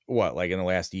bunkers. What, like in the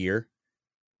last year?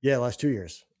 Yeah, last 2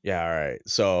 years. Yeah, all right.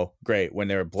 So great. When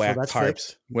there were black tarps,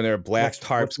 fixed. When there were black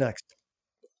tarps. What's next?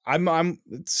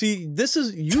 See,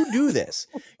 you do this.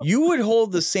 You would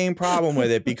hold the same problem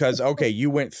with it because, okay, you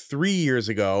went 3 years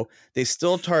ago. They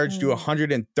still charged you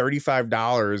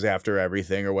 $135 after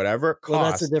everything or whatever it cost. Well,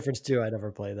 that's the difference too. I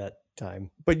never play that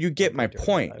time. But you get my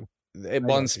point.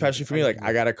 Well, especially for me, like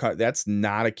I gotta cut. That's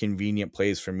not a convenient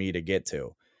place for me to get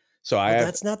to. So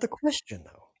that's not the question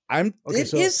though.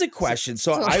 It is the question.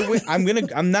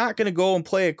 I'm not gonna go and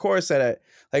play a course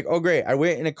like, oh great, I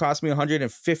went and it cost me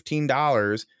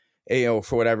 $115,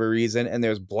 for whatever reason, and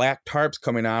there's black tarps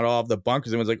coming out of the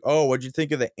bunkers, and it was like, oh, what'd you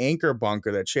think of the anchor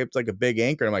bunker that's shaped like a big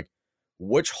anchor? And I'm like,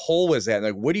 which hole was that? And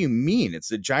like, what do you mean?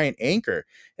 It's a giant anchor,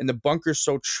 and the bunker's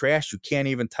so trash you can't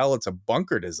even tell it's a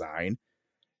bunker design.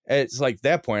 It's like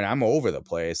that point, I'm over the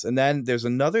place. And then there's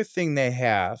another thing they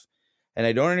have, and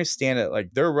I don't understand it.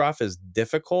 Like their rough is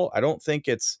difficult. I don't think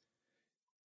it's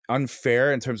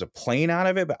unfair in terms of playing out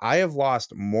of it, but I have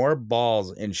lost more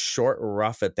balls in short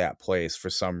rough at that place for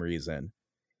some reason.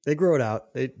 They grow it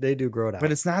out. They do grow it out,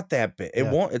 but it's not that big.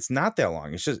 It's not that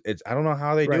long. I don't know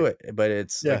how they do it, but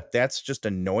it's like, that's just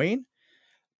annoying.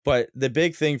 But the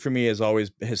big thing for me has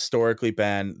always historically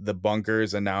been the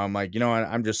bunkers. And now I'm like,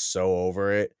 I'm just so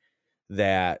over it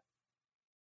that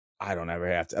I don't ever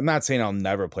have to. I'm not saying I'll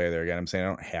never play there again. I'm saying I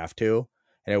don't have to.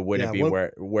 And it wouldn't be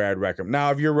where I'd recommend. Now,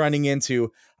 if you're running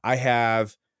into, I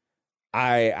have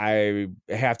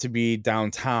to be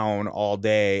downtown all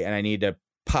day and I need to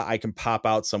I can pop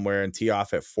out somewhere and tee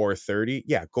off at 4:30.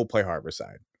 Yeah, go play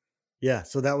Harborside. Yeah,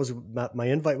 so that was my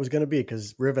invite was going to be,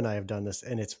 because Riv and I have done this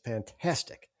and it's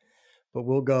fantastic. But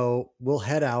we'll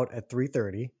head out at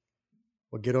 3:30.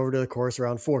 We'll get over to the course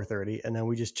around 4:30, and then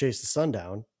we just chase the sun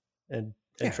down and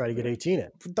try to get 18 in.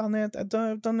 I've done that.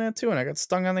 I've done that too, and I got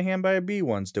stung on the hand by a bee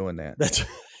once doing that. That's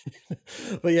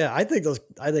but yeah, I think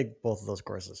both of those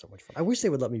courses are so much fun. I wish they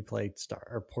would let me play Star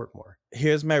or Portmore.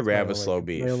 Here's my That's Ravislow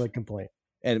beef. My only complaint.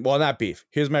 And well, not beef.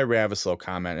 Here's my Ravislow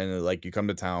comment. And like, you come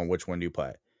to town, which one do you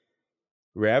play?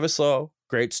 Ravislow,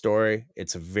 great story.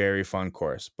 It's a very fun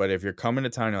course. But if you're coming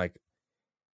to town, you're like,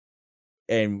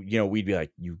 and you know, we'd be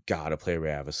like, you gotta play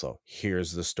Ravislow.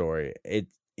 Here's the story. It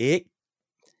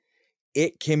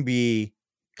can be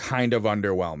kind of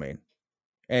underwhelming.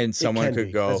 And someone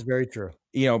could go, that's very true.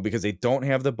 You know, because they don't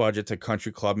have the budget to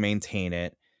country club maintain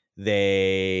it.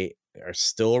 They are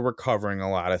still recovering a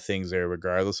lot of things there,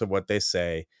 regardless of what they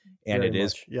say. And Very it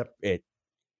much. is, it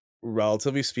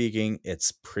relatively speaking,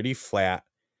 it's pretty flat.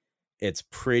 It's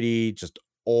pretty just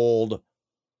old.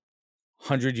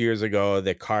 100 years ago,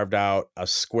 they carved out a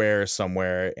square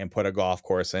somewhere and put a golf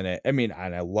course in it. I mean,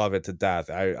 and I love it to death.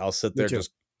 I'll sit there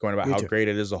just going about how great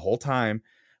it is the whole time,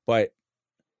 but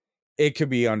it could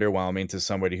be underwhelming to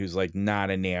somebody who's like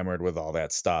not enamored with all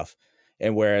that stuff.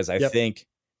 And whereas I think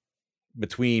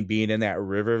between being in that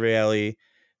river valley,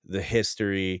 the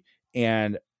history,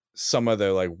 and some of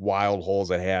the like wild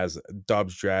holes it has,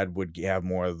 Dubs Dread would have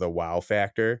more of the wow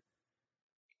factor.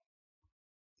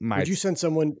 Would you send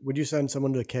someone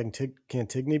to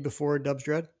Cantigny before Dubs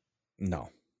Dread? No.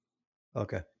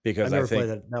 Okay. Because I never think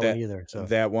played that one either. So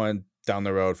that one down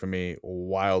the road for me,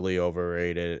 wildly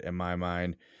overrated in my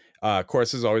mind.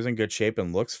 Course is always in good shape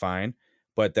and looks fine,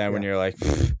 but then when you're like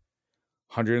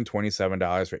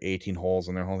 $127 for 18 holes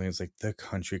and their whole thing is like the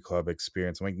country club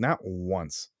experience, I'm like, not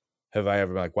once have I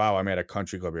ever been like, wow, I'm at a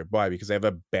country club here. Why? Because they have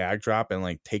a bag drop and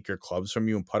like take your clubs from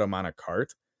you and put them on a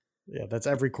cart. Yeah, that's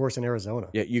every course in Arizona.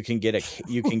 Yeah, you can get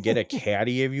a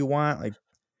caddy if you want. Like,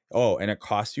 oh, and it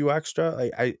costs you extra.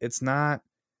 Like, it's not.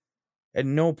 At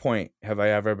no point have I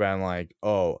ever been like,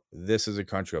 oh, this is a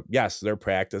country club. Yes, their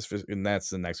practice, and that's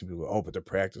the next thing people go, oh, but their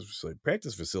practice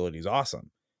facility is awesome.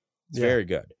 It's very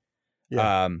good.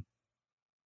 Yeah.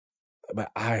 But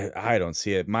I don't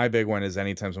see it. My big one is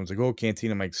anytime someone's like, oh,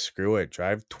 Canteen, I'm like, screw it.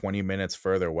 Drive 20 minutes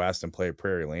further west and play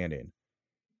Prairie Landing.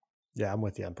 Yeah, I'm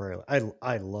with you on Prairie. I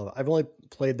love it. I've only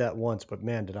played that once, but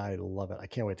man, did I love it. I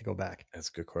can't wait to go back. That's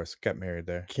a good course. Got married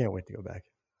there. Can't wait to go back.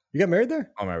 You got married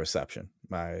there? On my reception.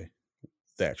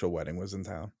 The actual wedding was in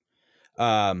town.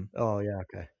 Oh yeah,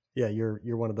 okay. Yeah,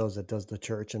 you're one of those that does the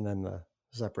church and then the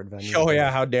separate venue. Oh yeah,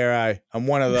 how dare I? I'm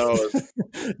one of those.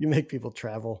 You make people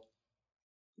travel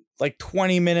like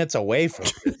 20 minutes away from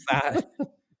it. It's not.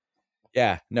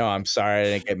 Yeah, no, I'm sorry I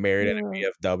didn't get married at a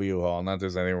VFW hall. Not that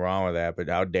there's anything wrong with that, but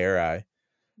how dare I?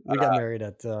 We got married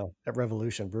at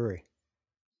Revolution Brewery.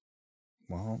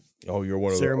 Well, oh, you're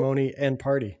one of ceremony and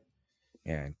party.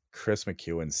 Yeah, Chris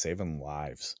McEwen saving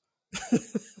lives.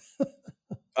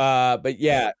 But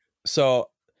yeah,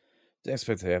 so I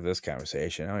expect to have this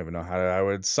conversation. I don't even know how I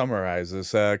would summarize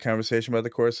this conversation about the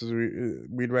courses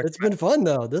we'd recommend. It's been fun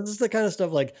though. This is the kind of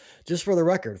stuff, like, just for the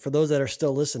record, for those that are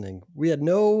still listening,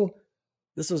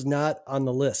 this was not on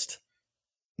the list.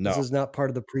 No, this was not part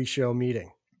of the pre-show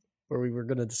meeting where we were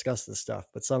going to discuss this stuff,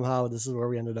 but somehow this is where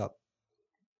we ended up.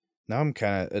 Now I'm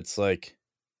it's like,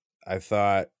 I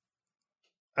thought,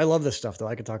 I love this stuff though.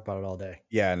 I could talk about it all day.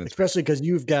 Yeah, and especially because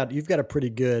you've got a pretty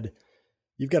good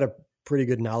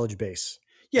knowledge base.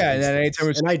 Yeah, and then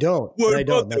anytime I don't.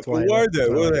 That's why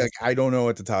I don't know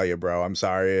what to tell you, bro. I'm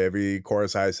sorry. Every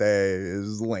course I say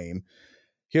is lame.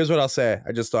 Here's what I'll say.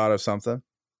 I just thought of something.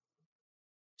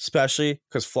 Especially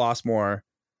because Flossmoor,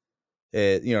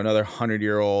 another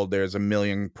 100-year-old. There's a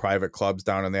million private clubs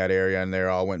down in that area, and they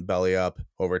all went belly up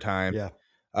over time. Yeah.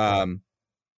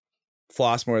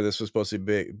 Flossmoor, this was supposed to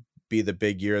be the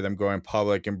big year of them going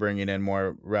public and bringing in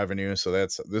more revenue. So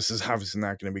this is obviously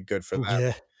not going to be good for them.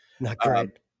 Yeah, not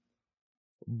great.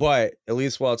 But at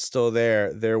least while it's still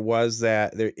there is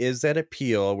that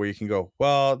appeal where you can go,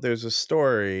 well, there's a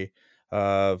story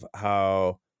of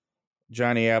how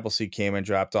Johnny Appleseed came and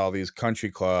dropped all these country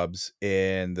clubs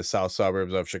in the south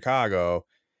suburbs of Chicago.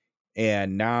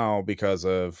 And now, because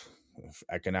of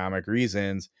economic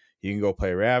reasons, you can go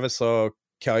play Ravislow,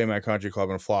 Calumet Country Club,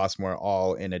 and Flossmoor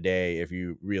all in a day if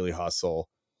you really hustle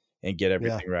and get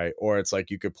everything right. Or it's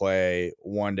like you could play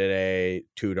 1 today,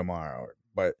 2 tomorrow.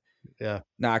 But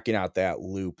knocking out that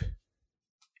loop.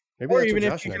 Maybe or even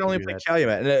if you can only play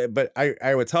Calumet. But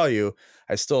I would tell you,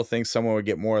 I still think someone would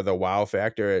get more of the wow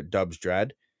factor at Dubs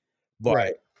Dread.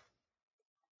 But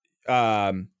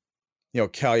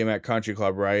Calumet Country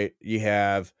Club, right?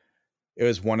 It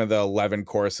was one of the 11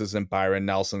 courses in Byron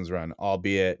Nelson's run,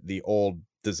 albeit the old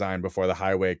design before the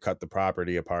highway cut the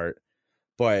property apart.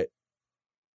 But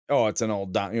Oh, it's an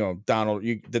old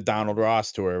the Donald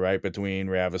Ross tour, right, between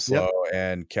Ravislow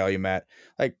and Calumet.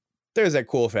 Like, there's that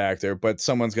cool factor, but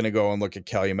someone's gonna go and look at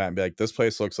Calumet and be like, "This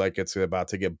place looks like it's about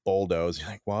to get bulldozed." You're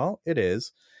like, "Well, it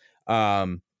is."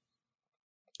 And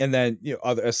then,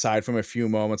 aside from a few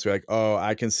moments, we're like, "Oh,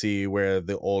 I can see where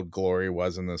the old glory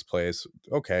was in this place."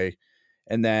 Okay,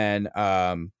 and then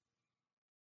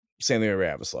same thing with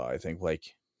Ravislow. I think,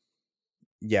 like,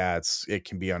 yeah, it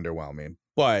can be underwhelming,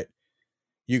 but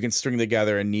you can string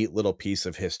together a neat little piece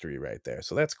of history right there,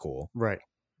 so that's cool. Right.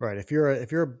 If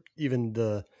you're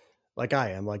even like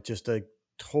I am, like just a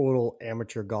total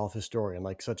amateur golf historian,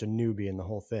 like such a newbie in the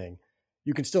whole thing,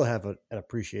 you can still have an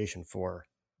appreciation for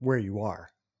where you are.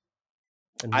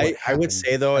 And I would happened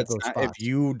say, though, at it's those not, if spots.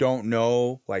 you don't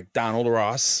know, like, Donald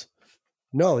Ross.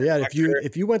 No, yeah. Lecture.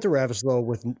 If you went to Ravislow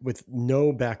with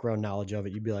no background knowledge of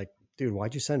it, you'd be like, dude,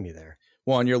 why'd you send me there?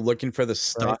 Well, and you're looking for the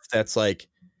stuff that's like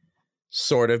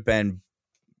sort of been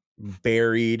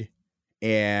buried,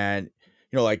 and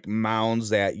like mounds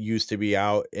that used to be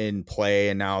out in play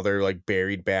and now they're like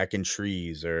buried back in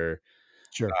trees, or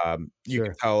Sure. you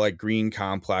can tell, like, green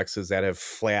complexes that have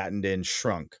flattened and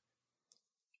shrunk.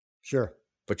 Sure.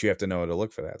 But you have to know to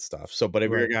look for that stuff. So, but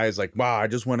if you're a guy's like, wow, I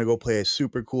just want to go play a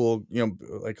super cool,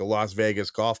 like a Las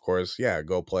Vegas golf course, yeah,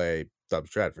 go play Dubs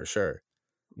Dread for sure.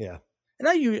 Yeah. And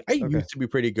I used to be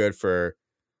pretty good for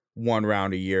one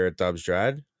round a year at Dubs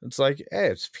Dread. It's like, hey,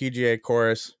 it's PGA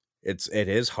course. It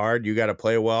is hard. You got to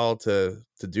play well to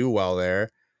do well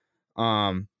there.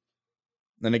 And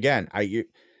again,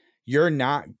 you're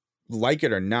not, like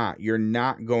it or not, you're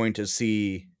not going to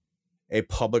see a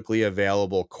publicly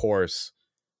available course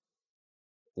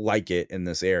like it in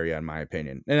this area, in my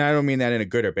opinion. And I don't mean that in a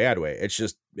good or bad way. It's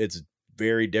just, it's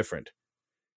very different.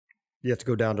 You have to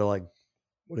go down to, like,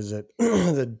 what is it?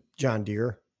 The John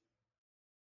Deere.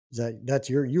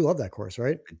 You love that course,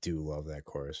 right? I do love that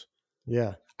course.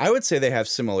 Yeah. I would say they have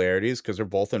similarities because they're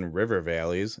both in river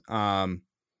valleys.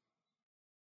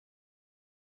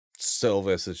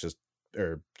 Silvis is just,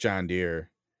 or John Deere,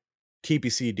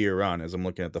 TPC Deere Run, as I'm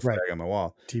looking at the flag on my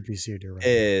wall, TPC Deere Run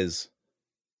is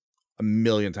a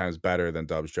million times better than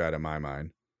Dubs Dread in my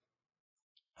mind.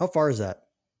 How far is that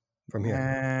from here?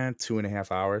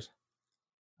 2.5 hours.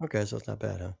 Okay, so it's not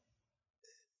bad, huh?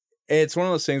 It's one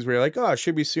of those things where you're like, oh, it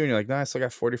should be soon. You're like, no, I still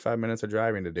got 45 minutes of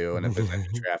driving to do. And if there's any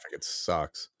traffic, it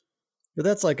sucks. But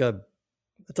that's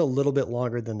a little bit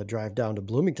longer than the drive down to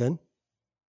Bloomington.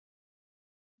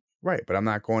 Right. But I'm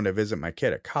not going to visit my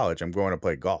kid at college. I'm going to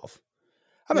play golf.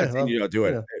 I'm not saying you don't do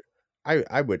it.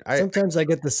 I would. Sometimes I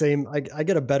get the same. I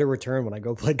get a better return when I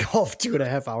go play golf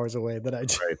 2.5 hours away than I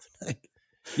do. Right.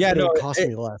 Yeah, no, it costs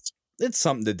me less. It's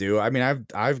something to do. I mean,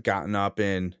 I've gotten up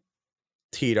and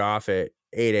teed off at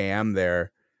 8 a.m.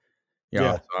 there.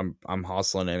 So I'm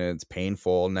hustling and it's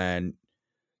painful. And then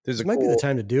it might be the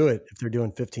time to do it if they're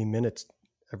doing 15 minutes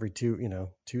every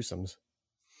twosomes.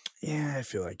 Yeah, I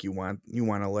feel like you want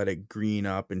to let it green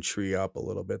up and tree up a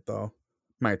little bit, though.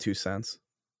 My 2 cents.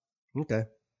 Okay.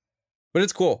 But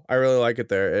it's cool. I really like it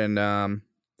there. And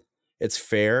it's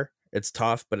fair. It's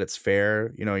tough, but it's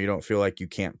fair. You don't feel like you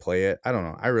can't play it. I don't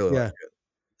know. I really like it.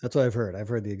 That's what I've heard. I've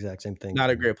heard the exact same thing. Not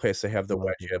a great place to have the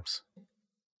wet chips.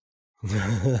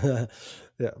 Yeah.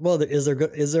 Well, is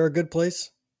there a good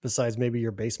place besides maybe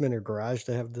your basement or garage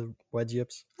to have the wedge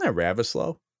yips? Not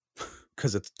Ravislow,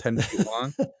 because it's 10 feet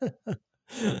long.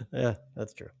 Yeah,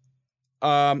 that's true.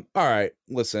 All right.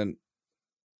 Listen,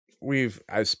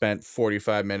 I've spent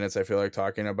 45 minutes, I feel like,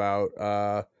 talking about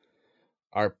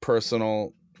our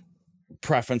personal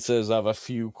preferences of a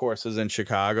few courses in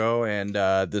Chicago, and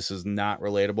this is not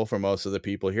relatable for most of the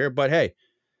people here, but hey,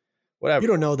 whatever. You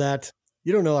don't know that.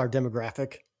 You don't know our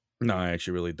demographic. No, I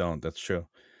actually really don't. That's true.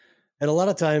 And a lot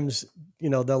of times,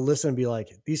 they'll listen and be like,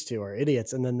 these two are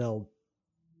idiots. And then they'll,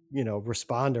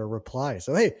 respond or reply.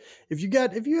 So, hey, if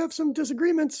you have some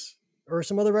disagreements or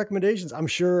some other recommendations, I'm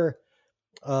sure,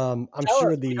 we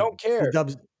don't care. The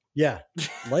Dubs,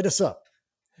 light us up,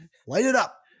 light it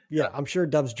up. Yeah. I'm sure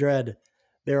Dubs Dread,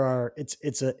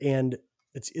 it's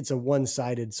a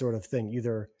one-sided sort of thing.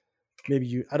 Either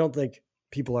I don't think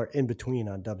people are in between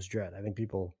on Dubs Dread. I think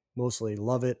people mostly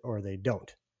love it or they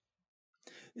don't.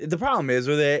 The problem is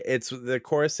with it, it's the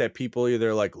course that people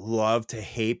either like love to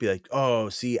hate, be like, oh,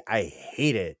 see, I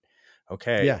hate it.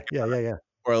 Okay. Yeah.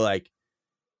 Or like,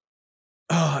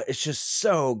 oh, it's just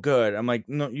so good. I'm like,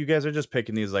 no, you guys are just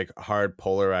picking these like hard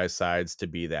polarized sides to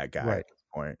be that guy at this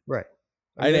point. Right.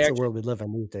 I mean, that's the world we live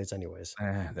in these days anyways.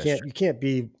 You can't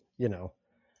be, you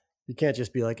can't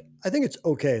just be like, I think it's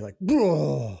okay. Like,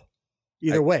 bro,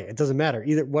 Either way, it doesn't matter.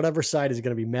 Either whatever side is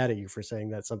going to be mad at you for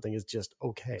saying that something is just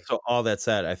okay. So all that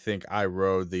said, I think I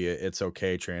rode the it's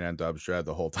okay train on Dubs Dread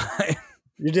the whole time.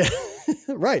 You did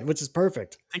right, which is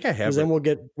perfect. I think I have. Because then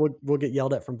we'll get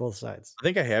yelled at from both sides. I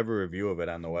think I have a review of it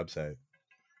on the website.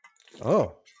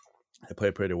 Oh, I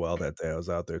played pretty well that day. I was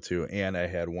out there too, and I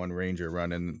had one ranger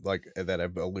running like that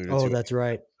I've alluded to. oh, that's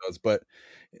right. But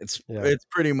it's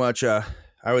pretty much I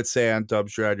would say on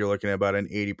Dubs Dread you're looking at about an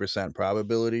 80%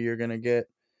 probability you're gonna get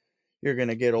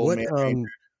old man ranger.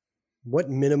 What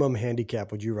minimum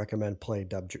handicap would you recommend play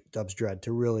Dubs Dread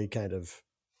to really kind of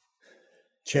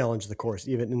challenge the course,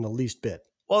 even in the least bit?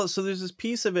 Well, so there's this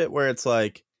piece of it where it's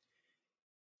like,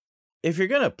 if you're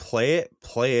gonna play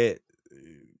it.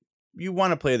 You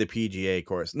want to play the PGA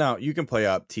course. Now, you can play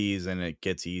up tees and it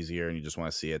gets easier and you just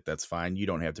want to see it. That's fine. You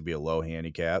don't have to be a low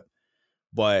handicap.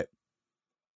 But,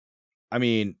 I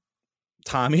mean,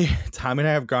 Tommy and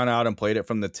I have gone out and played it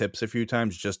from the tips a few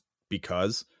times just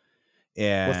because.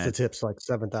 And what's the tips, like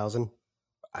 7,000?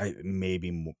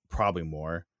 Probably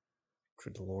more.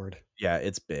 Good Lord. Yeah,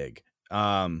 it's big.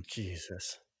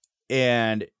 Jesus.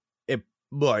 And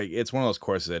it's one of those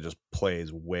courses that just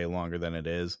plays way longer than it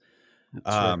is.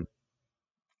 Sure.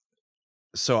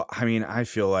 So, I mean, I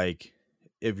feel like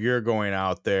if you're going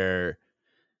out there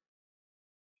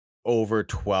over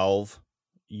 12,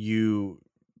 you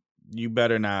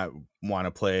better not want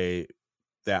to play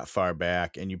that far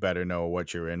back, and you better know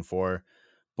what you're in for.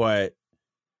 But,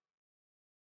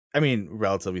 I mean,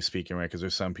 relatively speaking, right? Because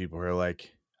there's some people who are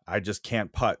like, I just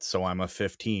can't putt, so I'm a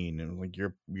 15. And like,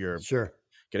 you're sure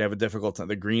gonna have a difficult time.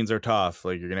 The greens are tough.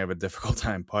 Like, you're gonna have a difficult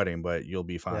time putting, but you'll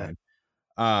be fine.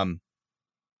 Yeah.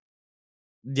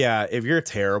 Yeah, if you're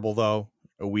terrible though,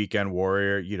 a weekend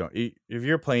warrior, if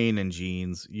you're playing in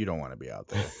jeans, you don't want to be out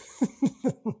there.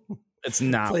 It's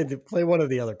not play one of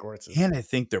the other courses. And I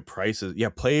think their prices,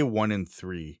 play 1 and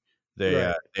 3. They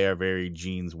are very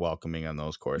jeans welcoming on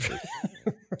those courses.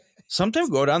 Sometimes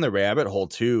go down the rabbit hole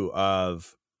too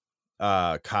of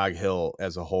Cog Hill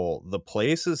as a whole. The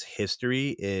place's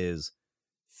history is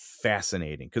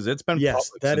fascinating because it's been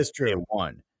that is true. Day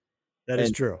one. That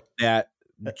is true.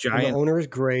 Giant the owner is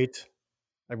great.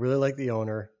 I really like the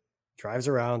owner. Drives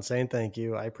around saying thank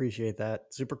you. I appreciate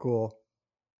that. Super cool.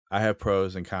 I have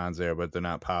pros and cons there, but they're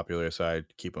not popular, so I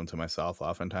keep them to myself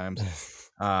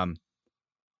oftentimes.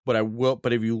 But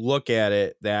if you look at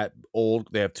it, they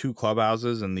have 2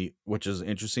 clubhouses, which is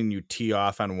interesting. You tee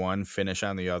off on one, finish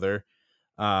on the other.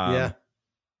 I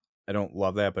don't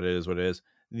love that, but it is what it is.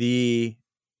 The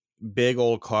big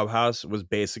old clubhouse was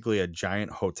basically a giant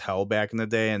hotel back in the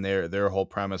day, and their whole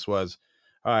premise was,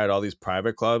 all right, all these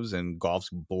private clubs and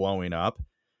golf's blowing up.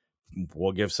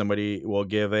 We'll give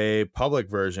a public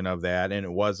version of that, and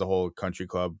it was the whole country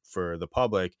club for the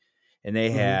public. And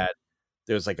they had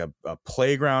there's like a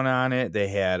playground on it. They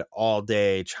had all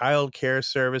day childcare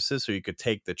services, so you could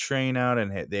take the train out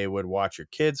and they would watch your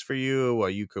kids for you while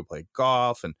you could play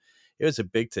golf, and it was a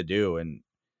big to do. And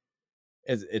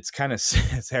it's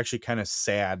actually kind of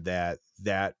sad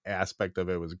that aspect of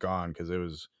it was gone, because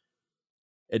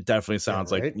it definitely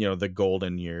sounds like the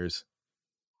golden years.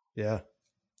 Yeah.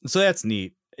 So that's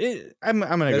neat. I'm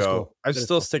gonna go. Cool. I'm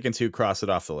still sticking to cross it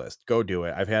off the list. Go do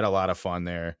it. I've had a lot of fun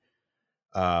there.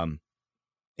 And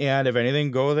if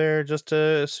anything, go there just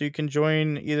so you can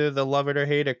join either the love it or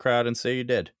hate it crowd and say you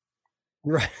did.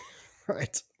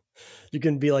 Right. You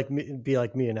can be like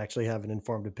me and actually have an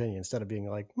informed opinion instead of being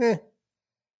like, meh,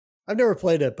 I've never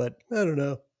played it, but I don't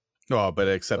know. Oh, but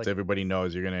except everybody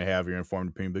knows you're gonna have your informed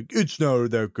opinion. Like, it's not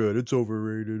that good. It's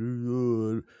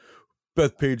overrated.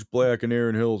 Bethpage Black and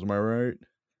Aaron Hills, am I right?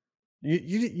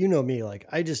 You know me, like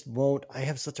I just won't. I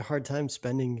have such a hard time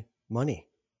spending money,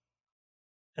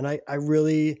 and I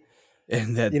really.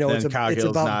 And that Cog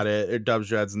Hill's not it. Or Dubs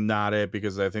Dread's not it,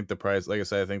 because I think the price, like I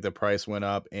said, I think the price went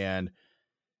up, and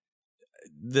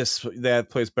that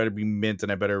place better be mint,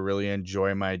 and I better really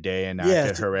enjoy my day and not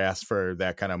get harassed for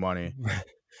that kind of money.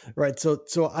 Right. So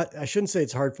I shouldn't say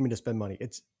it's hard for me to spend money.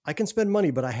 I can spend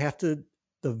money, but I have to.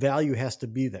 The value has to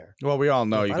be there. Well, we all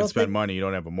know you can spend money. You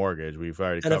don't have a mortgage. We've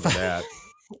already covered that.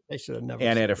 I should have never.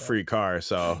 And had a free car,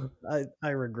 so I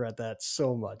regret that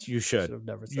so much. You should.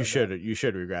 You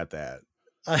should regret that.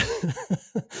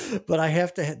 But I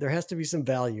have to. There has to be some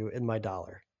value in my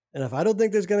dollar, and if I don't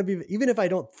think there's going to be, even if I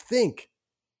don't think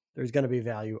there's going to be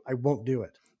value, I won't do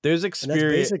it. There's experience.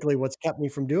 And that's basically what's kept me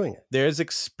from doing it. There's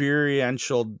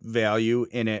experiential value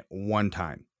in it one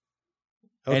time.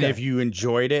 Okay. And if you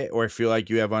enjoyed it or feel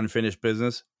like you have unfinished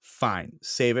business, fine.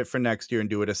 Save it for next year and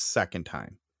do it a second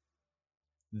time.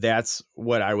 That's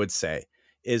what I would say.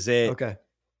 Is it okay?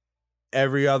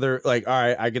 every other, like, all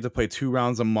right, I get to play 2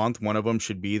 rounds a month. One of them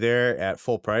should be there at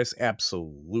full price.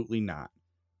 Absolutely not.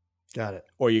 Got it.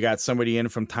 Or you got somebody in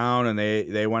from town and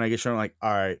they want to get shown, like,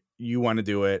 all right, you want to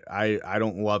do it. I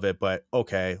don't love it, but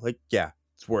okay. Like, yeah,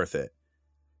 it's worth it.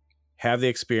 Have the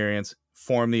experience,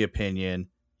 form the opinion.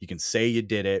 You can say you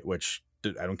did it, which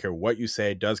I don't care what you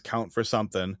say, does count for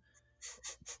something.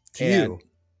 To you.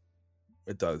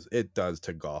 It does. It does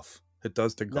to golf. It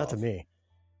does to golf. Not to me.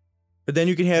 But then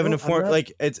you can have an No, informed, I'm not-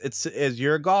 like, it's as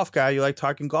you're a golf guy, you like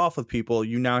talking golf with people.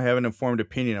 You now have an informed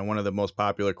opinion on one of the most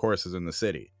popular courses in the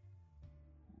city.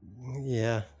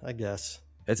 Yeah, I guess.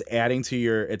 It's adding to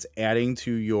your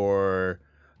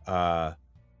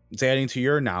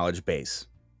knowledge base.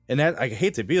 And that, I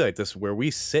hate to be like this, where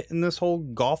we sit in this whole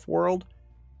golf world,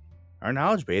 our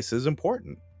knowledge base is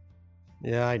important.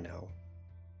 Yeah, I know.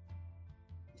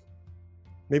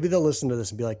 Maybe they'll listen to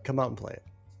this and be like, come out and play it.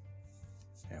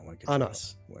 Yeah, I want to On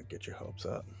us. get your hopes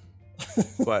up.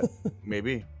 But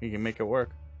maybe we can make it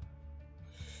work.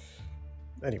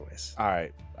 Anyways. All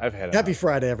right. I've had Happy enough.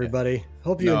 Friday, everybody.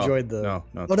 Hope you No, enjoyed the... no,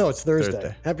 Oh, no, it's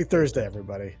Thursday. Happy Thursday,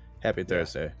 everybody. Happy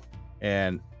Thursday.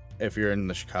 And if you're in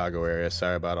the Chicago area,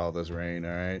 sorry about all this rain,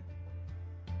 all right?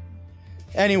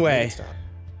 Anyway, Stop.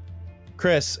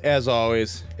 Chris, as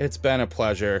always, it's been a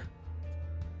pleasure.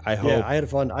 I hope. Yeah, I had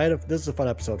fun. This is a fun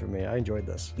episode for me. I enjoyed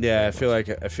this. Yeah,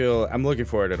 I'm looking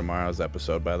forward to tomorrow's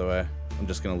episode, by the way. I'm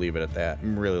just going to leave it at that.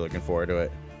 I'm really looking forward to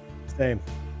it. Same.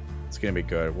 It's going to be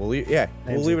good. We'll leave it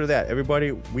at that.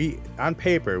 Everybody, on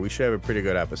paper, we should have a pretty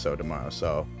good episode tomorrow.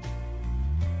 So,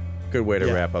 good way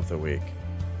to wrap up the week.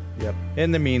 Yep.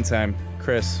 In the meantime,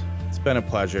 Chris, it's been a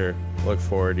pleasure. Look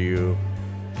forward to you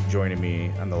joining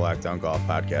me on the Lockdown Golf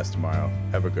Podcast tomorrow.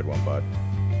 Have a good one, bud.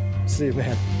 See you,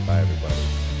 man. Bye,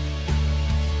 everybody.